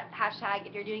include that hashtag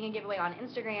if you're doing a giveaway on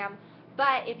Instagram,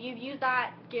 but if you've used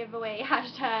that giveaway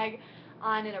hashtag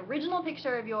on an original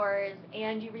picture of yours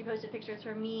and you reposted pictures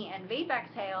from me and Vape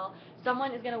Exhale,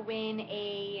 someone is going to win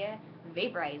a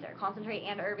vaporizer, concentrate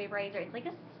and or vaporizer. It's like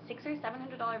a $600 or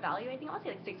 $700 value. I think I want to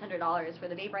say like $600 for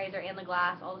the vaporizer and the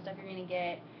glass, all the stuff you're going to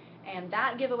get. And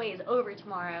that giveaway is over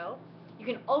tomorrow. You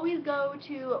can always go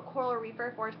to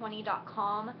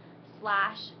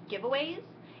coralreefer420.com/giveaways,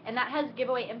 and that has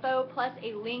giveaway info plus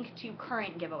a link to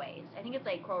current giveaways. I think it's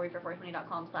like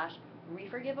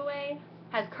coralreefer420.com/reefer giveaway.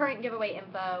 Has current giveaway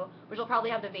info, which will probably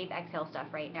have the Vape Exhale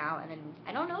stuff right now, and then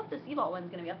I don't know if the Seabolt one's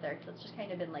going to be up there, because it's just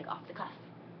kind of been like off the cuff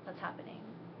that's happening.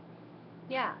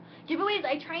 Yeah. Giveaways,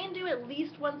 I try and do at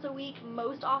least once a week.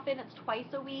 Most often it's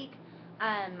twice a week.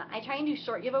 I try and do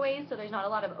short giveaways, so there's not a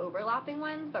lot of overlapping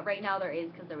ones, but right now there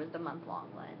is because there was the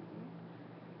month-long one.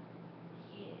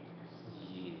 Yes.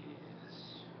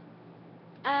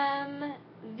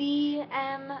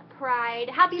 VM Pride.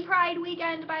 Happy Pride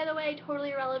weekend, by the way.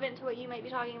 Totally irrelevant to what you might be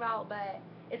talking about, but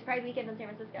it's Pride weekend in San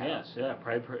Francisco. Yes, yeah.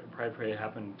 Pride Parade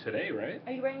happened today, right?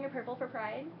 Are you wearing your purple for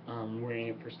Pride? I'm wearing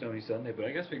it for Stony Sunday, but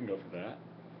I guess we can go for that.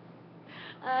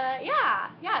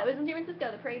 Yeah, it was in San Francisco.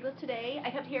 The parade was today.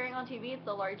 I kept hearing on TV it's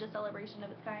the largest celebration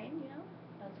of its kind, you know?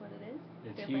 That's what it is.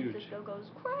 It's San huge. Francisco goes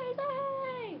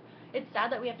crazy! It's sad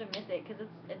that we have to miss it, because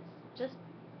it's just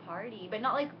party. But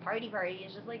not like party,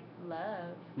 it's just like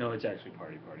love. No, it's actually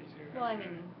party too. Well, I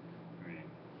mean,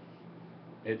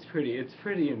 it's pretty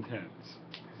intense.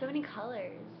 so many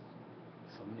colors.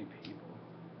 So many people.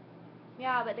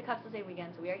 Yeah, but the cup's the same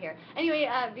weekend, so we are here. Anyway,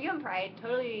 VM Pride,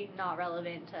 totally not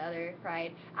relevant to other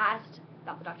Pride, asked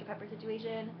about the Dr. Pepper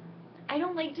situation. I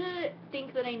don't like to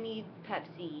think that I need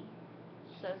Pepsi,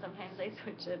 so sometimes I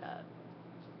switch it up.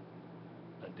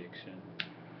 Addiction.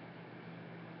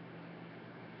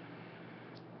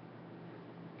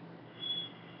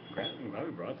 crap, I'm glad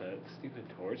we brought that stupid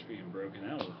torch being broken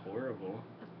out. It was horrible.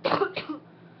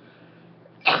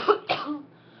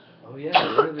 Oh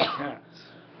yeah, where are the cats?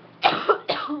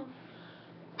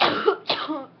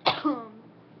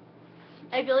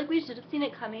 I feel like we should have seen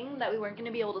it coming that we weren't going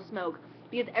to be able to smoke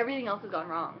because everything else has gone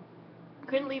wrong.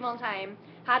 Couldn't leave on time,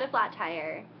 had a flat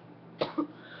tire.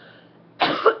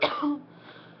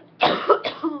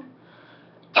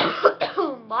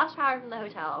 Lost power from the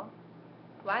hotel.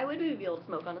 Why would we be able to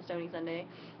smoke on a Stony Sunday?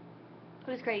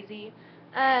 It was crazy.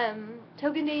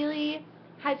 Token Daily,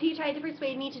 has he tried to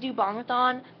persuade me to do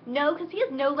Bongathon? No, because he has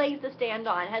no legs to stand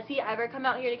on. Has he ever come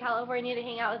out here to California to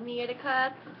hang out with me at a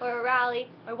cup, or a rally,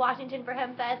 or Washington for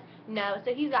Hempfest? No,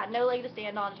 so he's got no leg to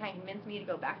stand on to try and convince me to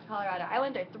go back to Colorado. I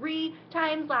went there 3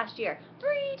 times last year. 3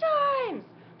 times!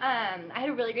 I had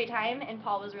a really great time, and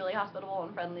Paul was really hospitable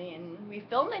and friendly, and we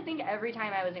filmed, I think, every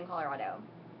time I was in Colorado.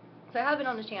 So I have been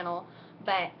on the channel,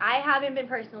 but I haven't been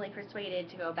personally persuaded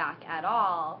to go back at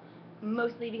all,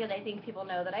 mostly because I think people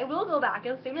know that I will go back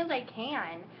as soon as I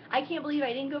can. I can't believe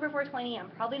I didn't go for 420.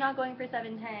 I'm probably not going for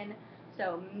 710,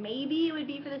 so maybe it would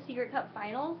be for the Secret Cup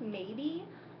Finals, maybe,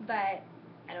 but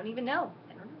I don't even know.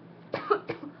 I don't know.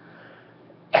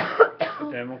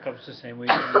 If the Emerald Cup's the same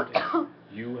weekend,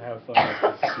 you have fun with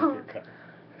the Secret Cup.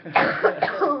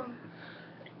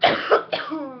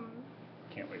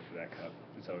 Can't wait for that cup.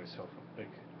 It's always so fun. Like,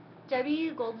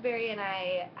 Debbie Goldsberry and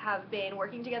I have been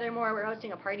working together more. We're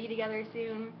hosting a party together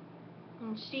soon.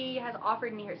 And she has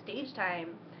offered me her stage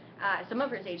time, some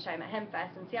of her stage time at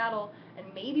Hempfest in Seattle, and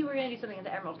maybe we're going to do something at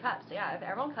the Emerald Cup. So yeah, if the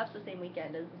Emerald Cup's the same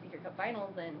weekend as the Secret Cup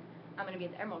Finals, then I'm going to be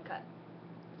at the Emerald Cup.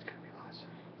 it's gonna be awesome.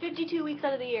 52 weeks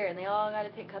out of the year, and they all got to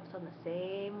pick cups on the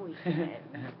same weekend.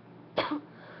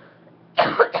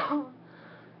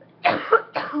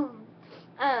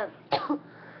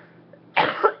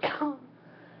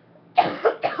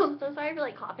 I'm so sorry for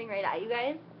like coughing right at you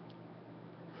guys.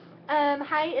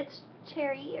 Hi, it's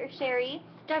Cherry or Sherry.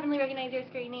 Definitely recognize your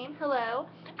screen name. Hello.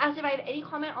 Asked if I have any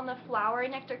comment on the flower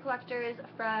nectar collectors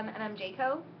from MMJ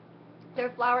Co.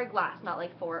 They're flower glass, not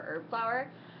like 4 herb flower.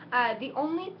 The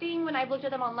only thing when I've looked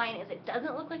at them online is it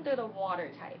doesn't look like they're the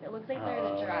water type. It looks like they're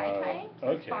the dry type,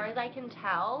 okay. as far as I can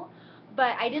tell.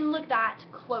 But I didn't look that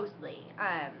closely.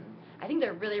 I think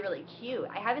they're really, really cute.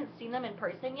 I haven't seen them in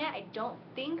person yet. I don't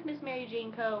think Miss Mary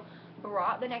Jane Co.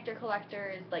 brought the nectar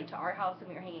collectors like to our house when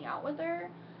we were hanging out with her.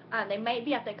 They might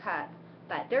be at the cup,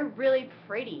 but they're really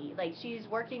pretty. Like, she's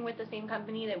working with the same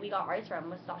company that we got ours from,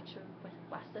 Wasatch.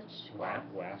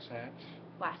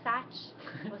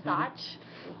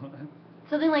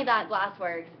 Something like that,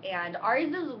 Glassworks, and ours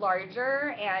is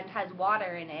larger and has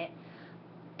water in it.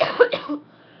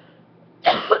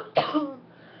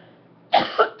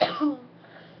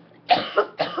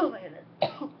 Oh my goodness.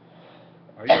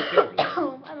 Are you okay over there?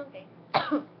 I'm okay.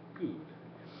 Good.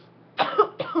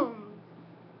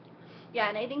 Yeah,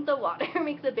 and I think the water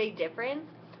makes a big difference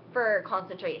for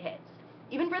concentrate hits.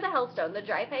 Even for the Hellstone, the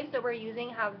dry pipes that we're using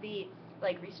have the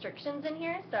like restrictions in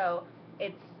here, so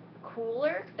it's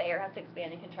cooler because the air has to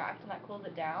expand and contract, and that cools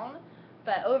it down.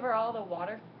 But overall, the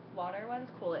water ones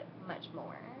cool it much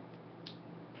more.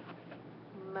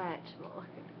 Much more.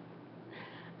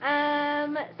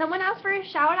 Someone asked for a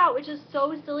shout out, which is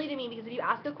so silly to me because if you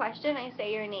ask a question, I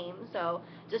say your name. So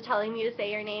just telling me to say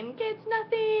your name gets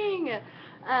nothing.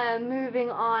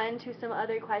 Moving on to some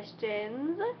other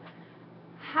questions.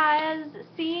 Has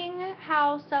seeing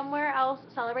how somewhere else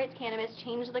celebrates cannabis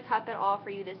changed the cup at all for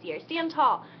you this year? Stand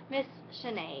tall, Miss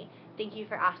Shanae. Thank you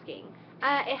for asking.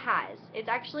 It has. It's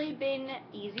actually been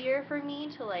easier for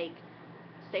me to like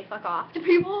say fuck off to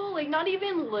people. Like, not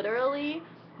even literally,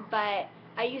 but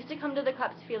I used to come to the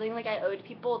cups feeling like I owed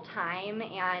people time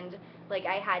and like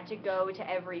I had to go to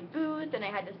every booth and I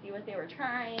had to see what they were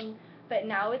trying. But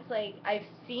now it's like I've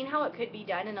seen how it could be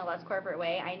done in a less corporate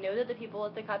way. I know that the people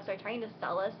at the cups are trying to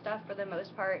sell us stuff for the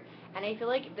most part, and I feel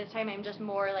like this time I'm just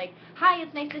more like, hi,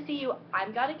 it's nice to see you.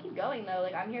 I've got to keep going though.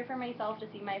 Like, I'm here for myself, to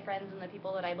see my friends and the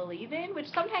people that I believe in, which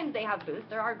sometimes they have booths.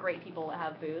 There are great people that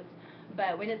have booths,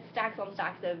 but when it's stacks on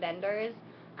stacks of vendors,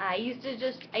 I used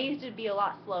to be a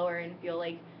lot slower and feel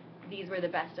like these were the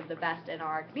best of the best in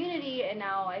our community, and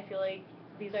now I feel like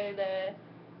these are the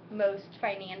most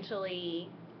financially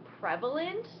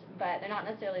prevalent, but they're not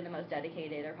necessarily the most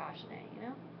dedicated or passionate, you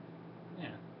know?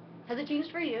 Yeah. Has it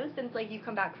changed for you since, like, you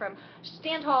come back from...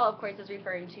 Stand Tall, of course, is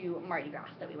referring to Mardi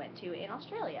Gras that we went to in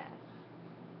Australia.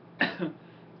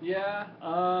 Yeah,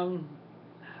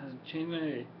 has it changed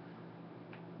my...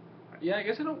 Yeah, I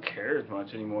guess I don't care as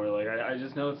much anymore. Like, I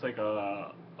just know it's like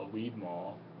a weed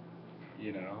mall.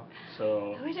 you know.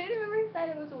 So. I wish I remember who said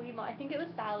it was a weed mall. I think it was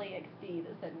Sally XD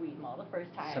that said weed mall the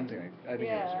first time. Something like I think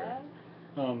yeah. it was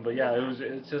her. But yeah,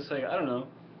 it's just like I don't know.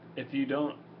 If you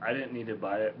don't, I didn't need to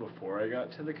buy it before I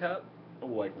got to the cup.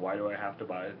 Like, why do I have to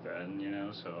buy it then? You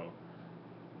know, so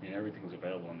I mean everything's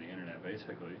available on the internet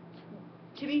basically.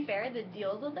 To be fair, the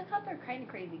deals with the cup are kind of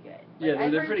crazy good. Like, Yeah,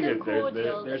 they're pretty good. Cool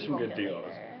There's some good deals.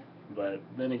 But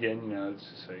then again, you know, it's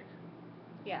just like.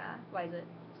 Yeah, why is it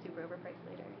super overpriced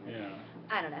later? Yeah.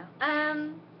 I don't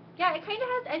know. Yeah, it kind of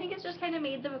has. I think it's just kind of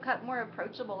made the cup more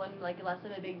approachable and like less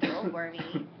of a big deal for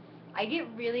me. I get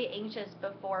really anxious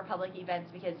before public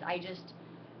events because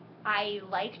I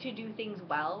like to do things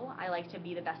well. I like to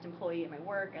be the best employee at my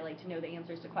work. I like to know the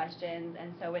answers to questions.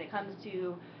 And so when it comes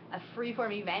to a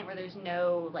free-form event where there's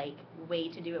no like way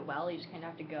to do it well, you just kind of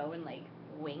have to go and like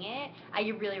wing it, I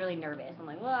get really, really nervous. I'm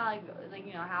like, well, like,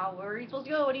 you know, where are you supposed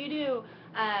to go? What do you do?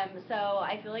 So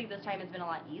I feel like this time it's been a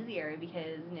lot easier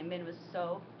because Nimbin was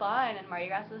so fun and Mardi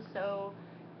Gras was so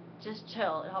just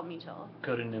chill. It helped me chill.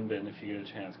 Go to Nimbin if you get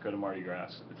a chance. Go to Mardi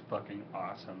Gras. It's fucking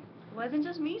awesome. It wasn't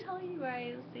just me telling you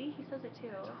guys. See, he says it too.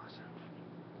 It's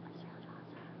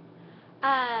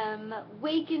awesome.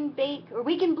 Wake and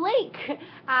Blake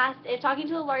asked if talking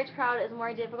to a large crowd is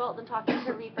more difficult than talking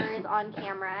to reefers on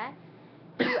camera.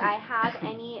 Do I have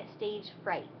any stage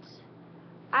fright?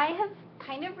 I have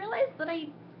kind of realized that I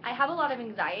have a lot of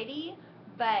anxiety,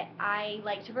 but I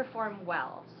like to perform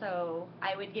well. So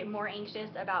I would get more anxious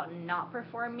about not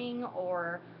performing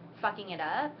or fucking it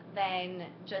up than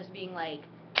just being like,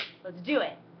 let's do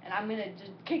it, and I'm gonna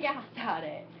just kick ass at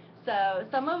it. So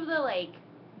some of the like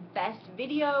best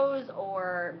videos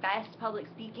or best public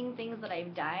speaking things that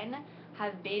I've done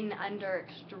have been under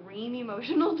extreme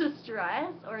emotional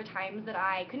distress or times that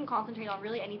I couldn't concentrate on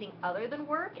really anything other than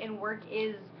work, and work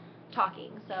is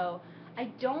talking. So I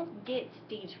don't get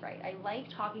stage fright. I like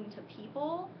talking to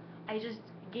people. I just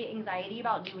get anxiety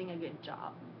about doing a good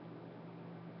job.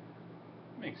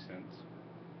 Makes sense.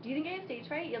 Do you think I have stage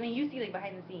fright? I mean, you see like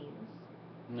behind the scenes.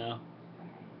 No.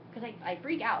 Because I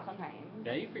freak out sometimes.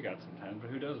 Yeah, you freak out sometimes,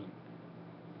 but who doesn't?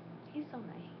 He's so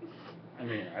nice. I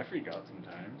mean, I freak out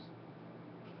sometimes.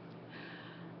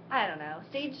 I don't know.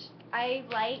 Stage, I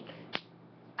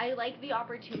like the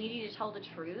opportunity to tell the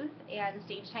truth, and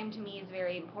stage time to me is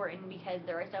very important because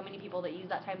there are so many people that use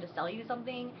that time to sell you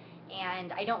something,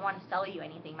 and I don't want to sell you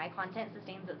anything. My content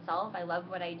sustains itself. I love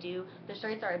what I do. The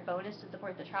shirts are a bonus to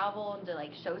support the travel and to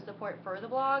like show support for the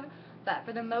blog, but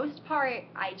for the most part,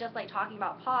 I just like talking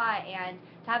about pot, and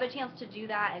to have a chance to do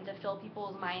that and to fill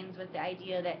people's minds with the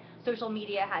idea that social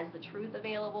media has the truth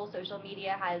available, social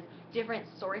media has different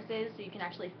sources, so you can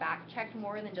actually fact check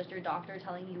more than just your doctor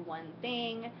telling you one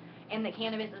thing, and that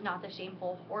cannabis is not the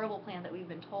shameful, horrible plant that we've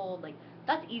been told. Like,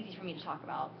 that's easy for me to talk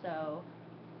about, so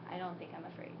I don't think I'm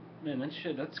afraid. Man,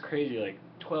 that's crazy. Like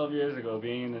 12 years ago,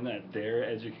 being in that DARE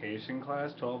education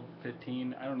class, 12,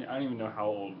 15, I don't even know how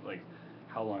old, like,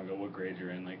 how long ago, what grade you're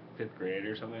in, like 5th grade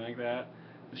or something like that.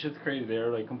 The shit's crazy.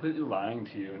 They're like completely lying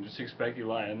to you and just expect you to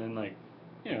lie, and then like,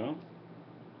 you know,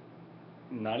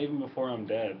 not even before I'm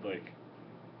dead, like,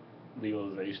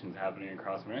 legalization's happening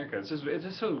across America. It's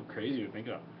just so crazy to think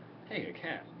of. Hey, a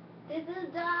cat. This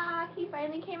is Doc. He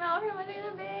finally came out from under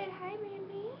the bed. Hi,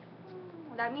 Mandy.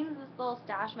 That means this little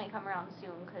Stash might come around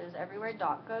soon, because everywhere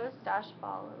Doc goes, Stash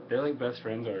follows. They're like best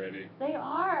friends already. They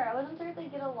are. I wasn't sure if they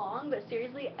get along, but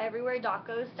seriously, everywhere Doc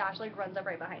goes, Stash like runs up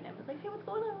right behind him. It's like, hey, what's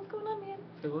going on? What's going on, man?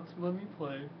 Hey, let me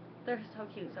play. They're so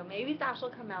cute. So maybe Stash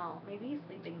will come out. Maybe he's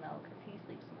sleeping though, because he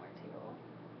sleeps more too.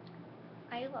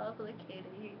 I love the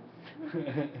kitties.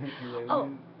 Oh,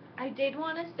 I did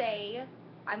want to say,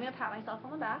 I'm going to pat myself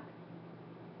on the back,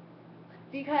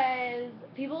 because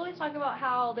people always talk about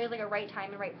how there's like a right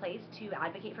time and right place to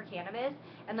advocate for cannabis,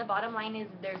 and the bottom line is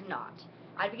there's not.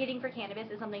 Advocating for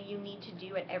cannabis is something you need to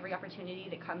do at every opportunity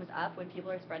that comes up when people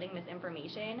are spreading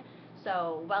misinformation.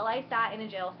 So while I sat in a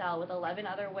jail cell with 11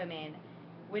 other women,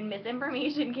 when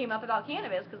misinformation came up about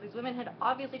cannabis, because these women had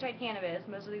obviously tried cannabis,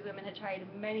 most of these women had tried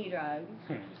many drugs,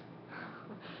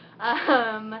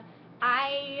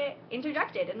 I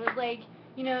interjected and was like,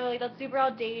 you know, like, that's super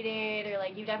outdated, or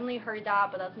like, you've definitely heard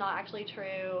that, but that's not actually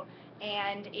true.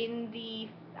 And in the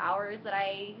hours that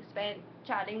I spent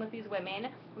chatting with these women,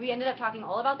 we ended up talking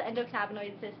all about the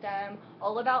endocannabinoid system,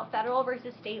 all about federal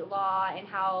versus state law, and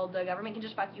how the government can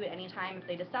just fuck you at any time if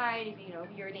they decide, if you know,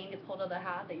 if your name gets pulled out of the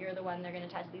hat, that you're the one they're going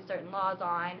to test these certain laws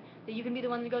on, that you can be the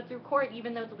one to go through court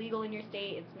even though it's legal in your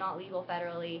state, it's not legal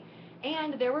federally.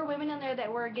 And there were women in there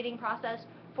that were getting processed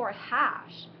for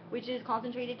hash, which is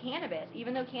concentrated cannabis.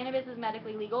 Even though cannabis is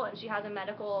medically legal and she has a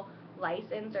medical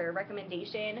license or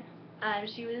recommendation,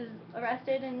 She was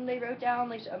arrested and they wrote down,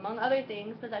 like, among other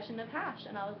things, possession of hash.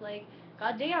 And I was like,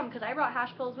 God damn, because I brought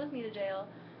hash pills with me to jail.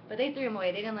 But they threw them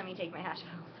away. They didn't let me take my hash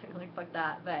pills. They were like, fuck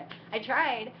that. But I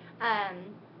tried.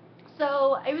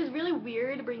 So it was really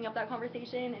weird bringing up that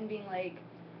conversation and being like,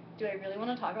 do I really want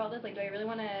to talk about this? Like, do I really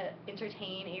want to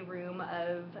entertain a room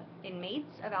of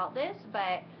inmates about this?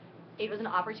 But it was an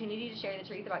opportunity to share the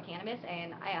truth about cannabis,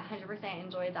 and I 100%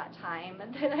 enjoyed that time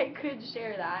that I could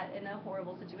share that in a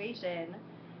horrible situation.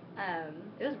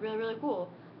 It was really, really cool.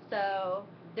 So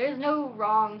there's no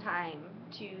wrong time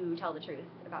to tell the truth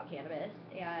about cannabis,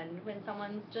 and when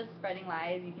someone's just spreading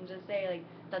lies, you can just say, like,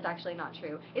 that's actually not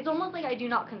true. It's almost like I do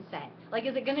not consent. Like,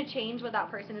 is it going to change what that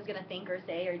person is going to think or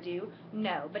say or do?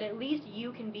 No, but at least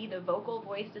you can be the vocal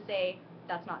voice to say,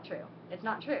 that's not true. It's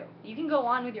not true. You can go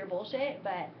on with your bullshit,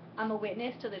 but I'm a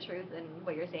witness to the truth, and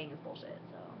what you're saying is bullshit,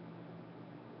 so.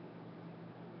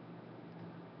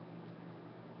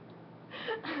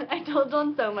 I told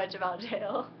John so much about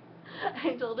jail.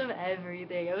 I told him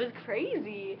everything. It was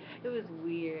crazy. It was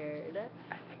weird.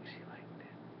 I think she liked it.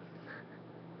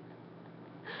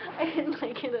 I didn't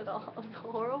like it at all. It was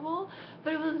horrible,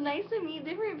 but it was nice to meet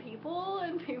different people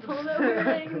and people that were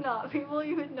like not people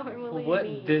you would normally What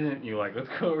meet. didn't you like? Let's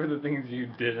go over the things you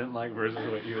didn't like versus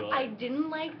what you liked. I didn't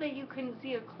like that you couldn't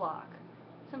see a clock.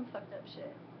 Some fucked up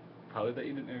shit. Probably that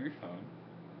you didn't have your phone.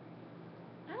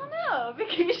 I don't know.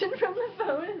 Vacation from the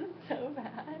phone is so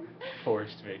bad.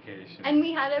 Forced vacation. And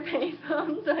we had a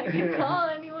payphone, so I could call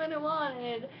anyone I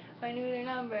wanted if I knew their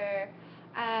number.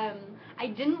 I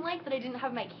didn't like that I didn't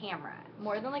have my camera.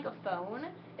 More than like a phone,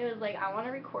 it was like I want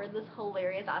to record this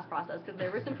hilarious ass process because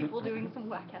there were some people doing some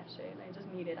whack ass shit,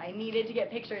 and I needed to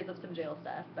get pictures of some jail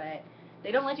stuff, but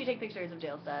they don't let you take pictures of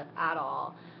jail stuff at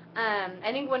all.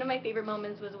 I think one of my favorite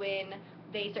moments was when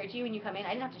they search you when you come in.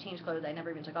 I didn't have to change clothes. I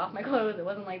never even took off my clothes. It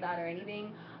wasn't like that or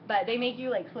anything. But they make you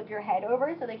like flip your head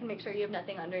over so they can make sure you have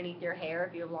nothing underneath your hair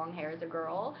if you have long hair as a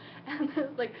girl. And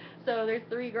it's like, so there's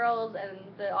 3 girls and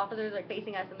the officers like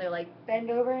facing us and they're like, bend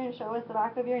over and show us the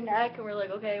back of your neck. And we're like,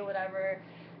 okay, whatever.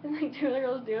 And like 2 of the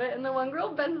girls do it, and the one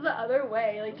girl bends the other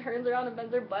way, like turns around and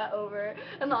bends her butt over.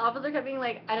 And the officer kept being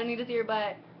like, I don't need to see your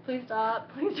butt. Please stop.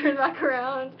 Please turn back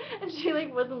around. And she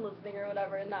like wasn't listening or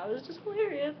whatever, and that was just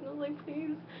hilarious. And I was like,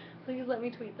 please let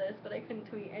me tweet this, but I couldn't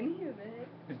tweet any of it.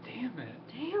 Damn it.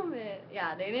 Damn it.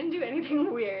 Yeah, they didn't do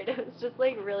anything weird. It was just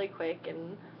like really quick,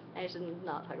 and I should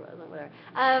not talk about it,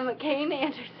 whatever. Kane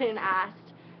Anderson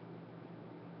asked.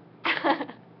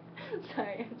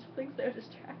 Sorry, I'm just like so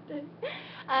distracted.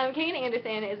 Kane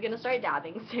Anderson is going to start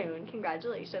dabbing soon.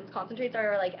 Congratulations. Concentrates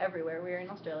are like everywhere. We were in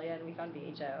Australia and we found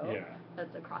BHO. Yeah.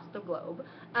 That's across the globe.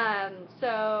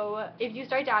 So if you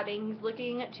start dabbing, he's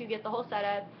looking to get the whole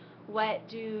setup. What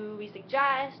do we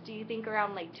suggest? Do you think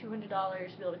around like $200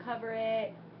 to be able to cover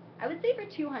it? I would say for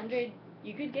 $200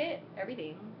 you could get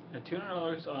everything. At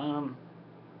 $200,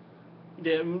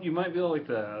 yeah, you might be able like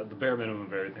the bare minimum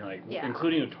of everything, like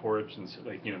including a torch and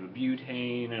like the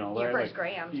butane and all that. Your first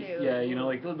like, gram too. Yeah,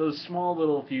 like those small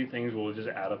little few things will just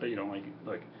add up that you don't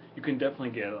like you can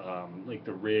definitely get like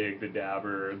the rig, the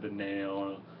dabber, the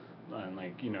nail, and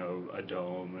like a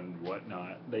dome and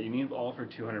whatnot that you need all for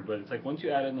 $200. But it's like once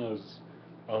you add in those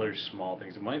other small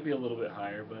things, it might be a little bit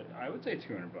higher, but I would say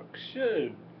 $200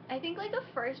 should. I think like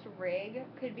a first rig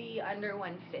could be under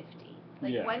 150.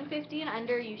 Like 150 and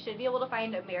under, you should be able to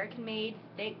find American-made,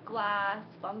 thick glass,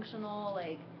 functional.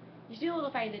 Like you should be able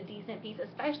to find a decent piece,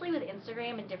 especially with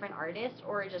Instagram and different artists,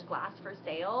 or just glass for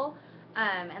sale.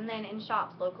 And then in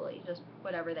shops locally, just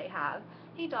whatever they have.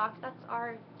 Hey Doc, that's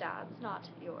our dabs, not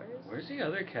yours. Where's the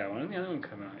other cat? When did the other one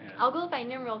come out yet? I'll go find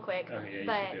him real quick. Oh yeah, you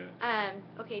but should do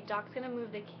it. Okay, Doc's gonna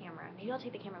move the camera. Maybe I'll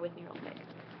take the camera with me real quick.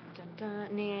 Dun,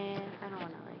 dun, nah, I don't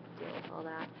wanna like deal with all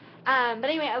that. But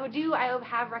anyway, I do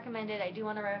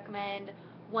want to recommend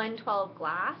 112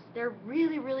 glass. They're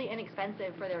really, really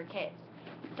inexpensive for their kits.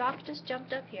 Doc just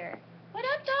jumped up here. What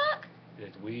up, Doc?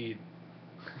 It's weed.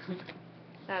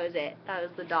 That was it. That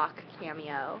was the Doc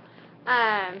cameo.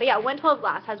 But yeah, 112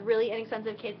 glass has really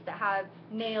inexpensive kits that have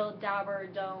nail, dabber,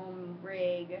 dome,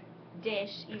 rig,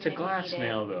 dish. It's a glass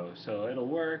nail though, so it'll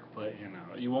work, but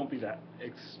you won't be that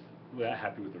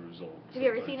happy with the results. Have you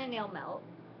ever seen a nail melt?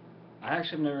 I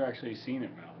actually have never actually seen it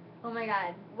melt. Oh my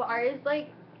god. Well, ours, like,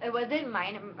 it wasn't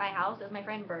mine at my house. It was my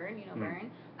friend Bern,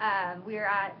 Bern. We were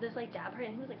at this, like, dab party. I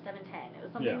think it was, like, 710. It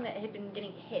was something that had been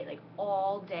getting hit, like,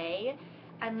 all day.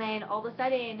 And then, all of a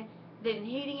sudden, they've been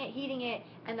heating it,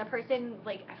 and the person,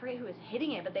 like, I forget who was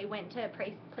hitting it, but they went to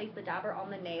place the dabber on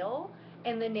the nail,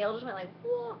 and the nail just went, like,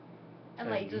 whoa,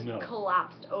 and, like, just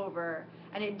collapsed over.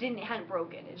 And it hadn't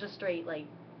broken. It just straight, like,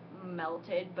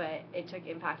 melted, but it took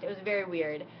impact. It was very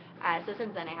weird. So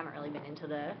since then I haven't really been into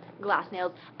the glass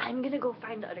nails. I'm gonna go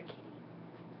find the other kitty.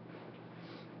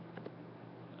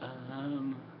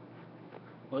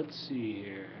 Let's see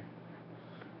here.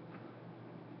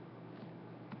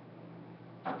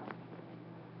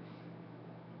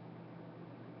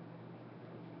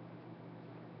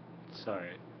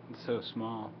 Sorry, it's so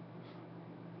small.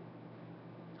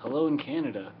 Hello in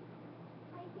Canada.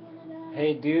 Hi, Canada.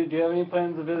 Hey, dude, do you have any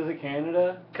plans to visit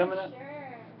Canada coming up?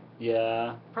 Sure.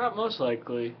 Yeah, most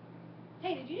likely.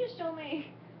 Hey, did you just show my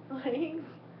legs?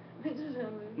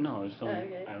 No, I was filming.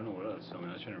 Okay. I don't know what I was filming.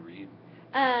 I was trying to read.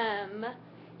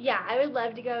 Yeah, I would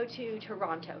love to go to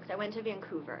Toronto because I went to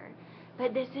Vancouver.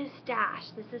 But this is Stash.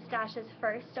 This is Stash's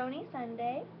first Stony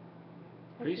Sunday.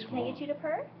 Pretty Can I small. get you to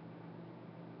purr?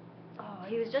 Oh,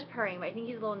 he was just purring, but I think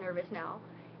he's a little nervous now.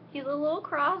 He's a little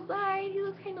cross-eyed. He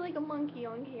looks kind of like a monkey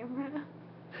on camera.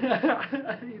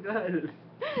 He does.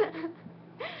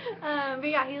 But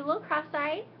yeah, he's a little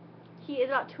cross-eyed. He is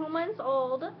about 2 months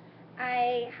old.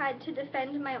 I had to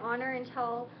defend my honor and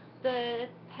tell the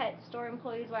pet store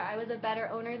employees why I was a better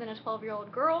owner than a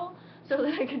 12-year-old girl so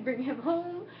that I could bring him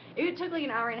home. It took like an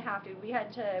hour and a half, dude. We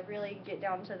had to really get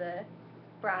down to the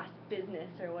brass business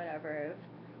or whatever of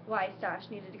why Stash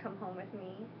needed to come home with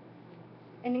me.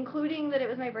 And including that it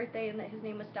was my birthday and that his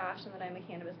name was Stash and that I'm a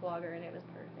cannabis blogger, and it was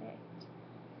perfect.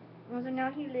 And so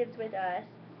now he lives with us.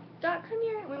 Doc, come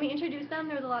here. When we introduced them,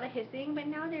 there was a lot of hissing, but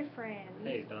now they're friends.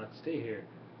 Hey, Doc, stay here.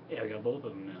 Yeah, I got both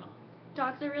of them now.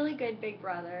 Doc's a really good big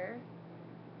brother.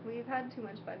 We've had too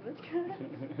much fun with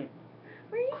him.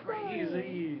 Where are you Crazy.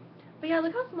 going? But yeah,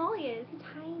 look how small he is. He's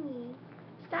tiny.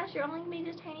 Stash, you're only made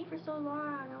this tiny for so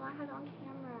long. I want to have it on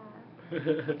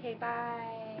camera. Okay,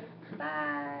 bye.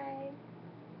 Bye.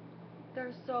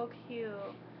 They're so cute.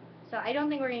 So I don't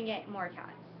think we're going to get more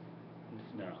cats.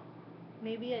 No.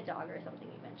 Maybe a dog or something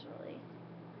eventually.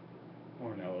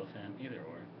 Or an elephant, either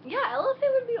or. Yeah,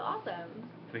 elephant would be awesome.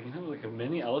 If we can have like a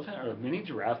mini elephant or a mini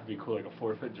giraffe would be cool, like a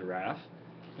 4-foot giraffe.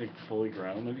 Like fully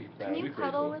grown, that'd be Can you pretty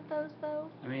cuddle cool. with those though?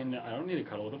 I mean, I don't need to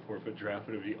cuddle with a 4-foot giraffe,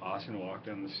 but it would be awesome to walk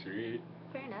down the street.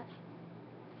 Fair enough.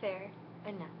 Fair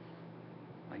enough.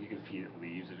 Like you could feed it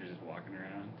leaves if you're just walking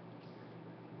around.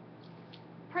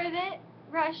 Privet,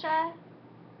 Russia,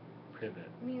 Privet.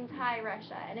 means hi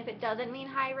Russia. And if it doesn't mean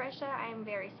hi Russia, I'm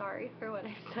very sorry for what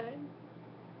I said.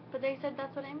 But they said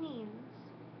that's what it means.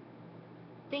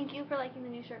 Thank you for liking the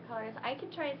new shirt colors. I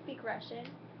could try and speak Russian.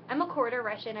 I'm a quarter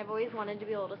Russian. I've always wanted to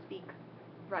be able to speak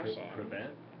Russian.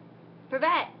 Privet?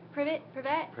 Privet. Privet.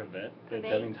 Privet. Privet? Privet.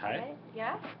 That means hi? Privet.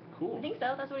 Yeah. Cool. I think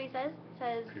so. That's what he says.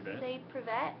 Says Privet? say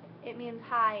privet. It means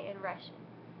hi in Russian.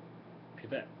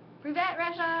 Privet. Privet,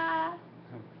 Russia.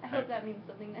 I hope that means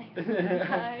something nice.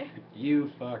 Hi. You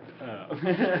fucked up.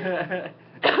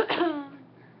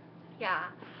 Yeah.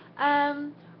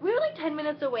 We were like 10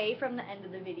 minutes away from the end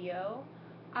of the video.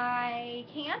 I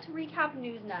can't recap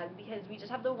News Nug because we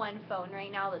just have the one phone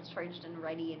right now that's charged and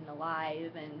ready and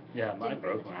alive and Yeah, mine didn't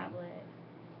bring broke the mine. tablet.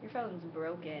 Your phone's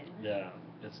broken. Yeah,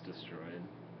 it's destroyed.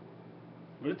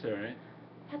 But it's alright.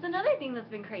 That's another thing that's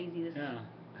been crazy this Yeah,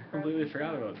 I completely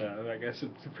forgot about that. I guess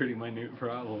it's a pretty minute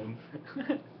problem.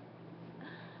 So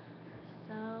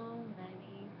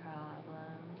many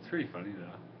problems. It's pretty funny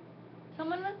though.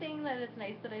 Someone was saying that it's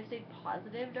nice that I stayed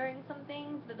positive during some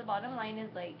things, but the bottom line is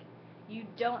like, you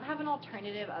don't have an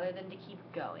alternative other than to keep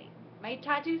going. My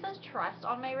tattoo says trust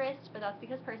on my wrist, but that's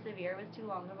because persevere was too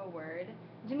long of a word.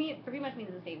 To me, it pretty much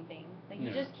means the same thing. Like, you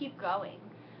Yeah. just keep going.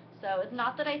 So it's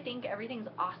not that I think everything's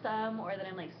awesome or that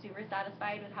I'm like super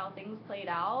satisfied with how things played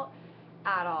out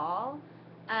at all.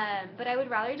 But I would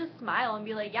rather just smile and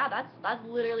be like, yeah, that's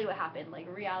literally what happened. Like,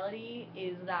 reality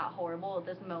is that horrible at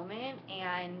this moment,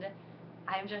 and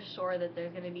I'm just sure that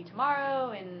there's going to be tomorrow,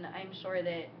 and I'm sure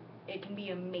that it can be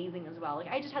amazing as well. Like,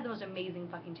 I just had the most amazing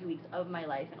fucking 2 weeks of my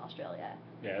life in Australia.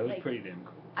 Yeah, it was Like, pretty damn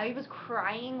cool. I was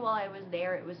crying while I was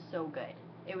there. It was so good.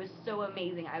 It was so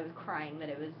amazing. I was crying that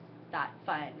it was that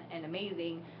fun and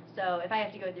amazing. So if I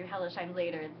have to go through hellish times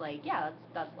later, it's like, yeah,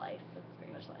 that's life. That's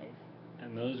pretty much life.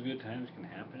 And those good times can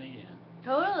happen again.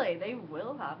 Totally. They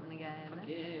will happen again.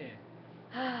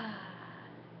 Yeah.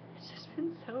 It's just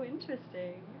been so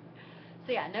interesting.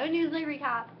 So yeah, no News Nug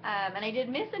recap. And I did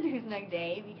miss a News Nug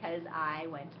day because I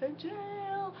went to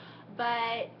jail.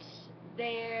 But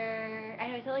there, I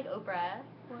know I feel like Oprah.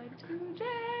 Went to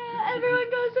jail. Everyone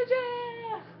goes to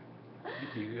jail.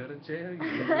 You go to jail,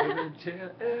 you go to jail,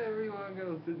 everyone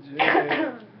goes to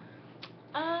jail.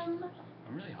 I'm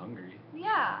really hungry.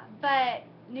 Yeah, but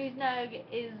News Nug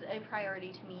is a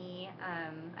priority to me.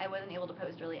 I wasn't able to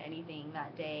post really anything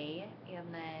that day, and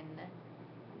then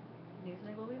News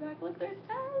Nug will be back. Look, there's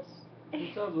Tess.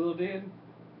 What's up, little dude?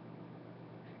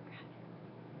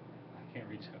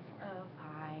 can't reach that far. Oh,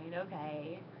 fine.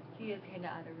 Okay. He is kind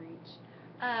of out of reach.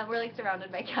 We're like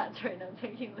surrounded by cats right now, so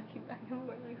I keep looking back and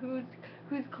forth like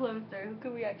who's closer? Who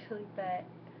can we actually bet?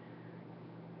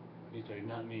 He's like,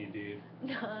 not me, dude.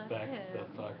 Not Back him.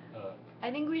 the fuck up. I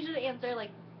think we should answer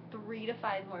like 3 to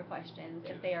 5 more questions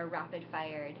if they are rapid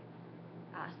fired.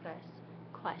 Ask us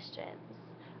questions.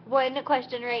 One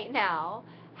question right now.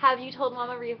 Have you told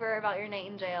Mama Reefer about your night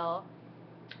in jail?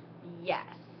 Yes.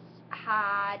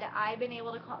 Had I been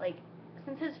able to call, like,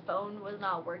 since his phone was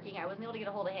not working, I wasn't able to get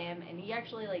a hold of him, and he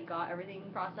actually, like, got everything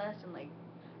processed, and, like,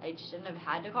 I shouldn't have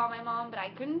had to call my mom, but I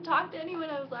couldn't talk to anyone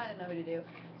else, I didn't know who to do.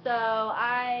 So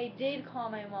I did call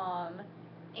my mom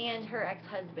and her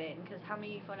ex-husband, because how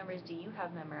many phone numbers do you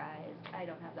have memorized? I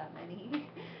don't have that many.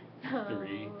 So,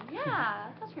 3.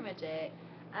 yeah, that's pretty much it.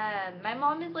 My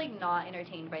mom is, like, not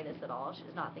entertained by this at all. She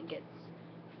does not think it's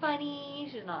funny.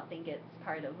 She does not think it's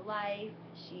part of life.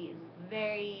 She is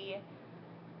very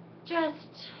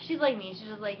she's like me. She's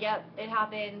just like, yep, it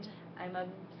happened. I'm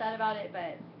upset about it,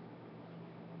 but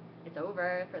it's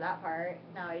over for that part.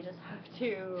 Now I just have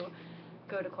to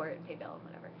go to court and pay bail and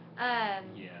whatever.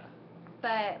 Yeah.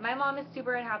 But my mom is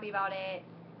super unhappy about it.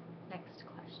 Next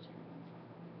question.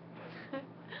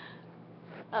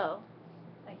 Oh,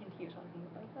 I can keep talking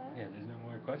about that. Yeah, there's no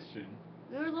more question.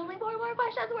 There's only 4 more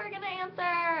questions we're gonna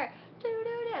answer.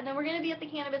 And then we're gonna be at the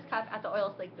Cannabis Cup at the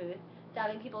oil slick booth,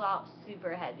 dabbing people out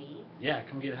super heavy. Yeah,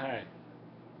 come get high.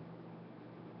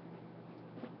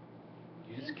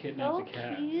 You just kidnapped so the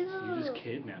cat. Cute. You just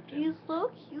kidnapped him. He's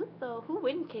so cute though. Who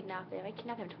wouldn't kidnap him? I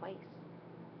kidnapped him twice.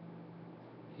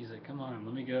 He's like, come on,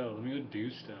 let me go do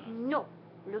stuff. No.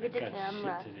 Look at the got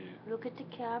camera. shit to do. Look at the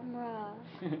camera.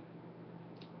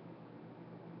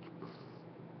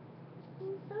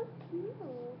 He's so cute.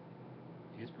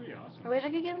 He's pretty awesome. I wish I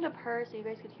could get him to purr so you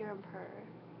guys could hear him purr.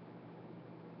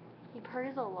 He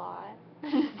purrs a lot.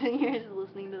 Sitting here just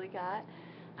listening to the cat.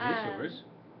 Is this yours?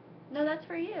 No, that's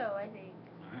for you, I think.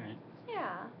 Alright.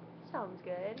 Yeah, sounds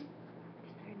good.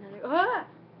 Is there another? Ah!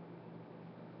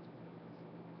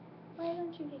 Why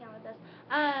don't you hang out with us?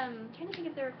 Trying to think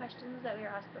if there were questions that we were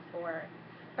asked before.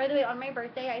 By the way, on my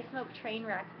birthday, I smoked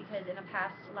Trainwreck because in a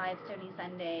past live Stony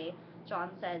Sunday, John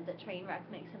said that Trainwreck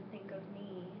makes him think of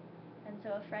me. And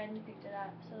so a friend picked it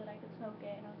up so that I could smoke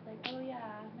it, and I was like, oh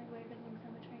yeah, my boyfriend thinks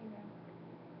I'm a train wreck.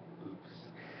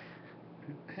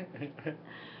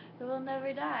 It will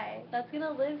never die. That's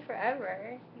gonna live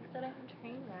forever. He said I'm a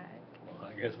train wreck. Well,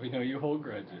 I guess we know you hold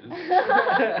grudges. Damn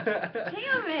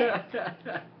it!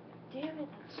 Damn it,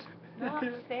 that's not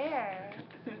fair.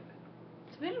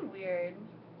 It's been weird.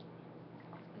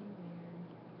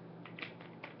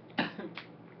 That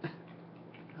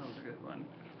was a good one.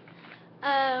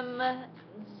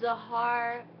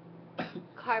 Zahar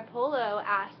Carpolo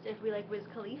asked if we like Wiz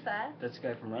Khalifa. That's the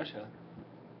guy from Russia.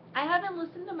 I haven't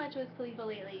listened to much Wiz Khalifa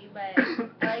lately, but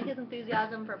I like his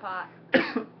enthusiasm for pot.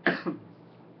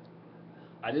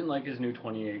 I didn't like his new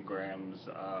 28 grams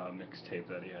mixtape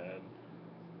that he had.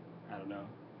 I don't know.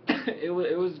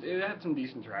 It had some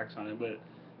decent tracks on it, but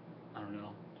I don't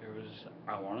know. There was,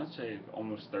 I want to say,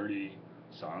 almost 30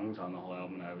 songs on the whole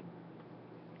album, and I would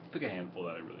pick a handful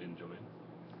that I really enjoyed.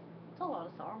 It's a lot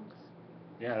of songs.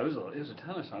 Yeah, it was a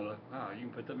ton of songs. Like, wow, you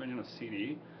can put them in a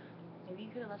CD. Maybe you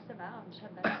could have left them out and just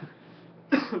had that.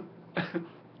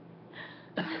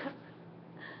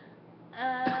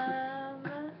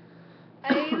 I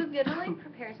was gonna like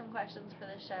prepare some questions for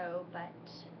the show, but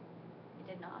I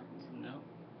did not. No.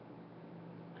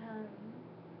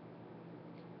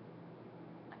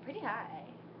 I'm pretty high,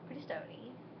 pretty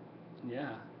stony.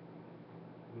 Yeah.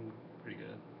 Pretty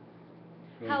good.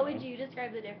 How would you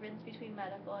describe the difference between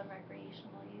medical and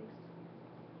recreational use?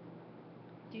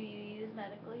 Do you use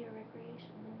medically or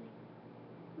recreationally?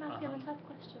 I'm asking a tough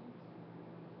question.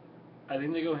 I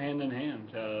think they go hand in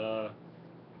hand.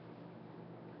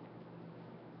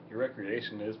 Your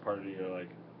recreation is part of your, like,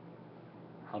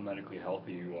 how medically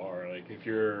healthy you are. Like, if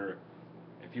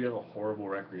you have a horrible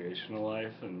recreational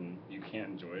life and you can't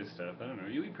enjoy stuff, I don't know,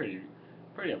 you'll be pretty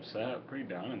upset, pretty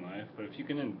down in life. But if you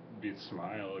can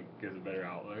smile, it gives a better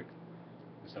outlook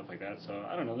and stuff like that. So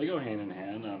I don't know, they go hand in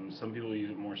hand. Some people use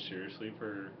it more seriously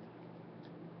for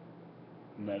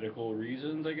medical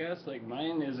reasons, I guess. Like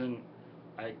mine isn't.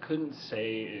 I couldn't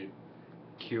say it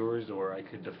cures or I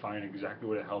could define exactly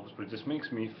what it helps, but it just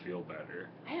makes me feel better.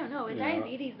 I don't know. With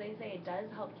diabetes, they say it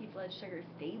does help keep blood sugar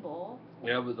stable.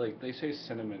 Yeah, but like they say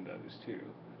cinnamon does too.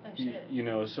 Oh shit. You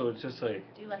know, so it's just like.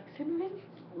 Do you like cinnamon?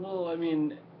 Well, I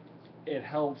mean, it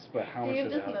helps, but how much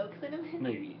does it help? Do you have to smoke cinnamon? No,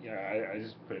 yeah, I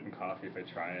just put it in coffee if I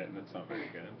try it, and it's not very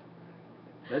good.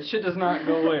 That shit does not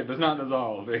go away. It does not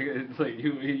dissolve. It's like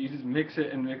you just mix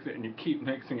it and you keep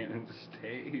mixing it and it just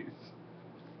stays.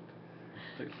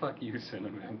 It's like, fuck you,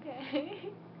 cinnamon. Okay.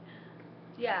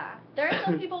 Yeah. There are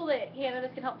some people that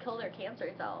cannabis can help kill their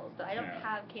cancer cells, but I don't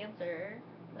have cancer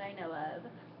that I know of.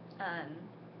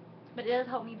 But it does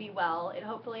help me be well. It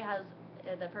hopefully has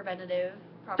the preventative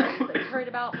properties that we've heard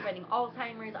about, preventing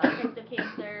Alzheimer's, other types of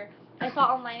cancer. I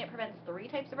saw online it prevents 3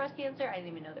 types of breast cancer. I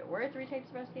didn't even know there were 3 types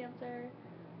of breast cancer.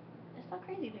 I saw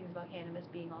crazy things about cannabis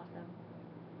being awesome.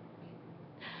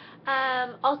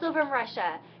 Also from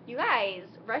Russia. You guys,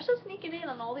 Russia's sneaking in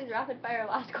on all these rapid fire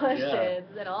last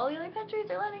questions, and all the other countries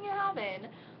are letting it happen.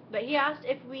 But he asked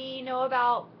if we know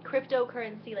about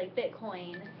cryptocurrency like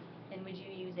Bitcoin, and would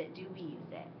you use it? Do we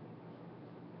use it?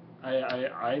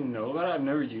 I know about it. I've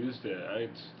never used it.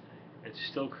 It's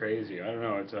still crazy. I don't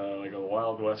know. It's like a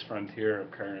wild west frontier of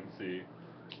currency,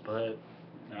 but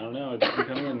I don't know. It's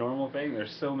becoming a normal thing.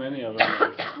 There's so many of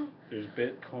them. There's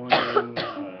Bitcoin,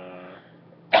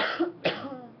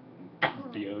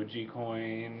 the OG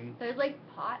coin. There's like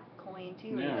pot coin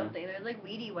too, or something. There's like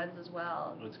weedy ones as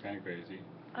well. It's kind of crazy.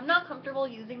 I'm not comfortable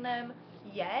using them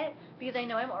yet because I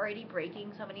know I'm already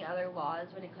breaking so many other laws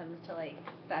when it comes to like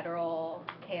federal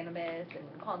cannabis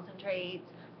and concentrates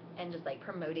and just like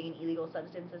promoting illegal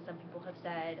substances, some people have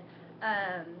said.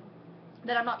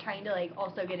 That I'm not trying to like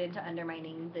also get into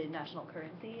undermining the national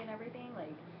currency and everything.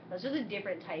 Like that's just a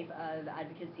different type of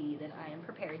advocacy that I am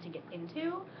prepared to get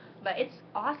into. But it's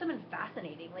awesome and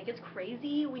fascinating. Like it's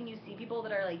crazy when you see people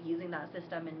that are like using that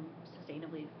system and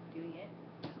sustainably doing it.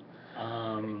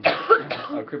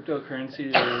 A cryptocurrency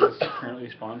is currently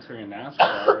sponsoring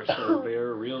NASCAR, so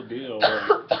they're a real deal.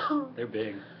 Like, they're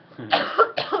big.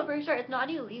 For sure, it's not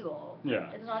illegal.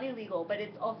 Yeah. It's not illegal, but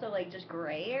it's also like just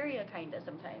gray area kind of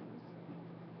sometimes.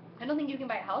 I don't think you can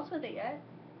buy a house with it yet.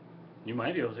 You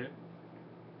might be able to.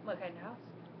 What kind of house?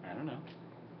 I don't know.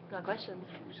 Got questions.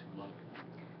 We should look.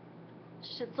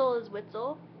 Schitzel is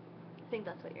Witzel. I think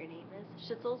that's what your name is.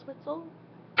 Schitzel's Witzel.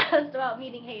 Just about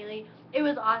meeting Haley. It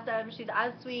was awesome. She's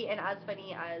as sweet and as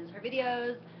funny as her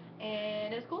videos,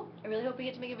 and it was cool. I really hope we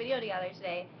get to make a video together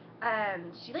today.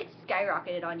 She like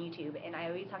skyrocketed on YouTube, and I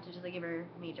always have to just like give her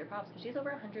major props because she has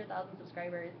over 100,000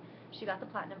 subscribers. She got the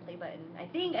platinum play button. I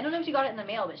don't know if she got it in the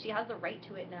mail, but she has the right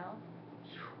to it now.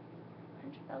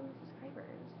 100,000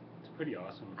 subscribers. It's pretty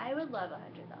awesome. I would love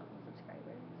 100,000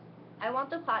 subscribers. I want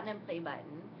the platinum play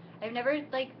button. I've never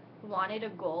like wanted a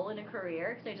goal in a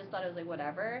career because I just thought it was like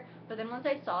whatever. But then once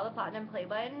I saw the platinum play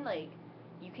button, like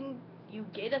you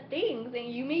get a thing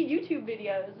saying you made YouTube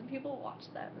videos and people watch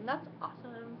them, and that's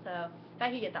awesome. So if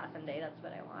I could get that someday, that's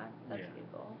what I want. That's a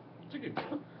good goal. It's a good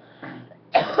goal.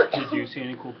 Did you see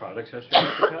any cool products yesterday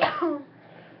at the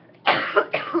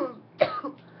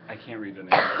I can't read the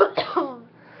name.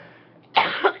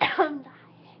 I'm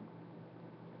dying.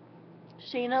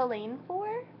 Shayna Lane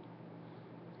 4?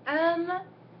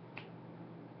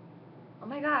 Oh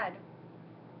my god.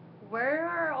 Where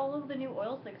are all of the new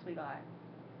oil slicks we got?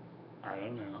 I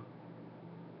don't know.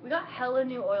 We got hella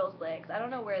new oil slicks. I don't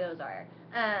know where those are.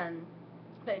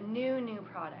 But new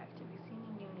product. Have you seen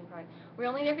any new product? We were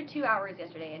only there for 2 hours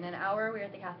yesterday, and an hour we were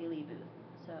at the Kathy Lee booth.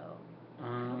 So,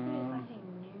 hopefully it's nothing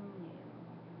new.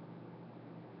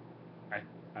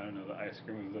 I don't know. The ice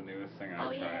cream was the newest thing I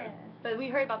tried. Yeah. But we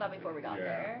heard about that before we got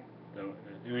there. I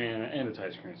mean, and it's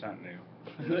ice cream. It's not new.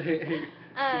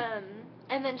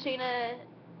 And then Shayna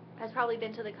has probably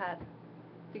been to the cup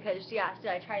because she asked,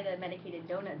 did I try the medicated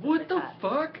donuts What at the cup?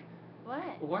 fuck?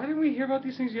 What? Why didn't we hear about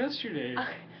these things yesterday?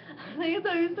 I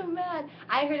thought I was so mad.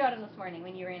 I heard about them this morning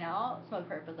when you ran out. Smoke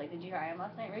Perp was like, did you try them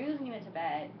last night? Maybe it was when you went to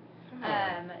bed.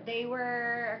 They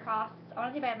were across, I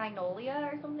want to say by Magnolia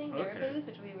or something, their booth,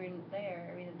 which we were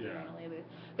there. We didn't see Magnolia booth.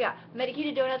 But yeah,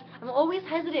 medicated donuts. I'm always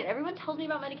hesitant. Everyone tells me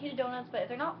about medicated donuts, but if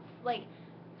they're not like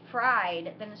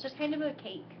fried, then it's just kind of a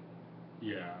cake.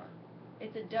 Yeah.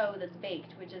 It's a dough that's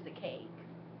baked, which is a cake.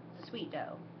 It's a sweet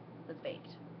dough that's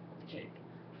baked. It's a cake.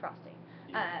 Frosting.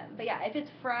 Yeah. But yeah, if it's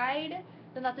fried,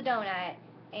 then that's a donut,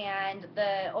 and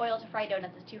the oil to fry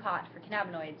donuts is too hot for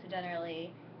cannabinoids, so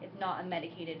generally it's not a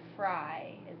medicated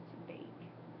fry, it's a bake.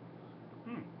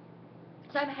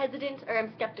 So I'm hesitant, or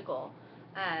I'm skeptical.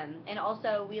 And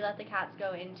also, we let the cats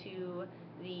go into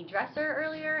the dresser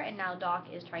earlier, and now Doc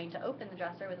is trying to open the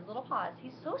dresser with his little paws.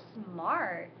 He's so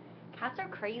smart. Cats are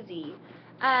crazy.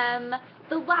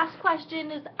 The last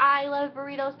question is I Love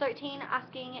Burritos 13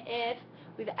 asking if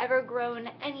we've ever grown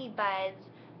any buds.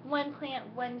 One plant,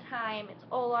 one time. It's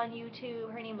all on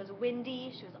YouTube. Her name was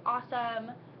Wendy. She was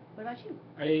awesome. What about you?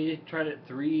 I tried it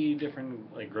 3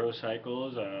 different like grow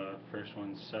cycles. First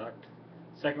one sucked.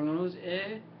 Second one was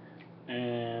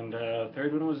And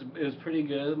third one was pretty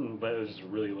good, but it was just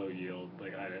really low yield.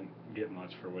 Like I didn't get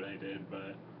much for what I did,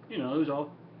 but you know it was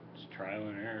all just trial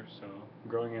and error. So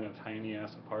growing in a tiny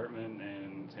ass apartment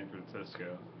in San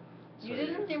Francisco. So, You did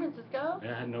it in San Francisco?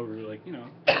 Yeah, I had no real like no.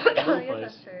 I no guess place.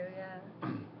 that's true. Yeah.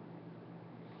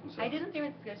 So, I did in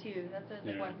San Francisco too. That's like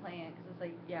Yeah. one plant because it's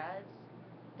like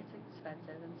it's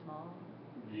expensive and small.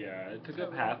 Yeah, it took So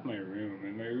up half my room,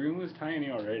 and my room was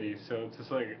tiny already. So it's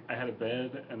just like I had a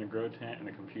bed and a grow tent and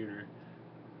a computer.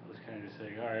 It was kind of just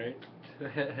like, all right.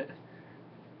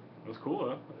 It was cool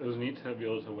though. It was neat to be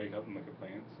able to wake up and look at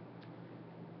plants.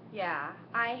 Yeah,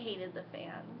 I hated the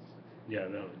fans. Yeah,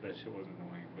 that shit was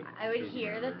annoying. But I it would was in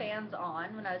hear my the room. fans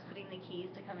on when I was putting the keys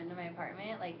to come into my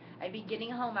apartment. Like, I'd be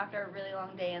getting home after a really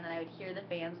long day, and then I would hear the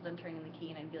fans, then turning the key,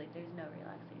 and I'd be like, there's no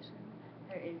relaxation.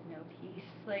 There is no peace.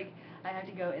 Like, I have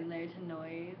to go in there to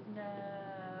noise. No,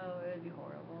 it would be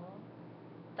horrible.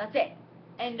 That's it.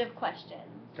 End of questions.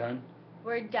 Done?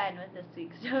 We're done with this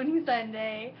week's Stony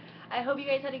Sunday. I hope you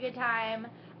guys had a good time.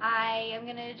 I am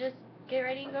going to just get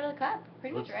ready and go to the club.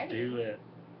 Pretty Let's much ready. do it.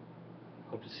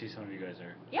 Hope to see some of you guys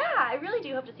there. Yeah, I really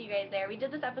do hope to see you guys there. We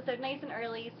did this episode nice and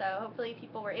early, so hopefully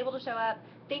people were able to show up.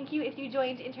 Thank you if you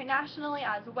joined internationally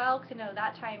as well, because I know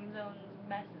that time zone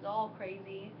mess is all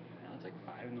crazy. Now it's like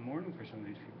 5 in the morning for some of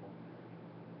these people.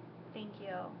 Thank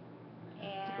you.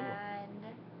 That's cool.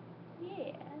 And,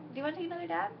 yeah. Do you want to take another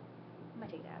dab? I'm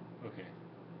going to take a dab. Okay.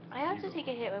 I have You to go. take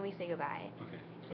a hit when we say goodbye. Okay.